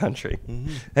 Pilgrim country.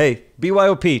 Mm-hmm. Hey,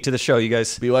 BYOP to the show, you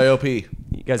guys. BYOP.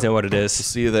 You guys know what it is.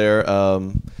 See you there.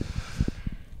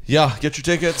 Yeah, get your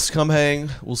tickets. Come hang.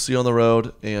 We'll see you on the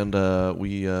road. And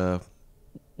we'll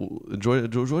enjoy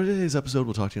today's episode.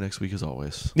 We'll talk to you next week as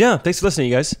always. Yeah, thanks for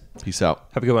listening, you guys. Peace out.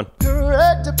 Have a good one.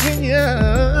 Correct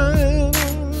opinions.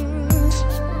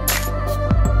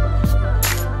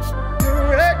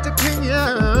 Correct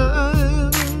opinions.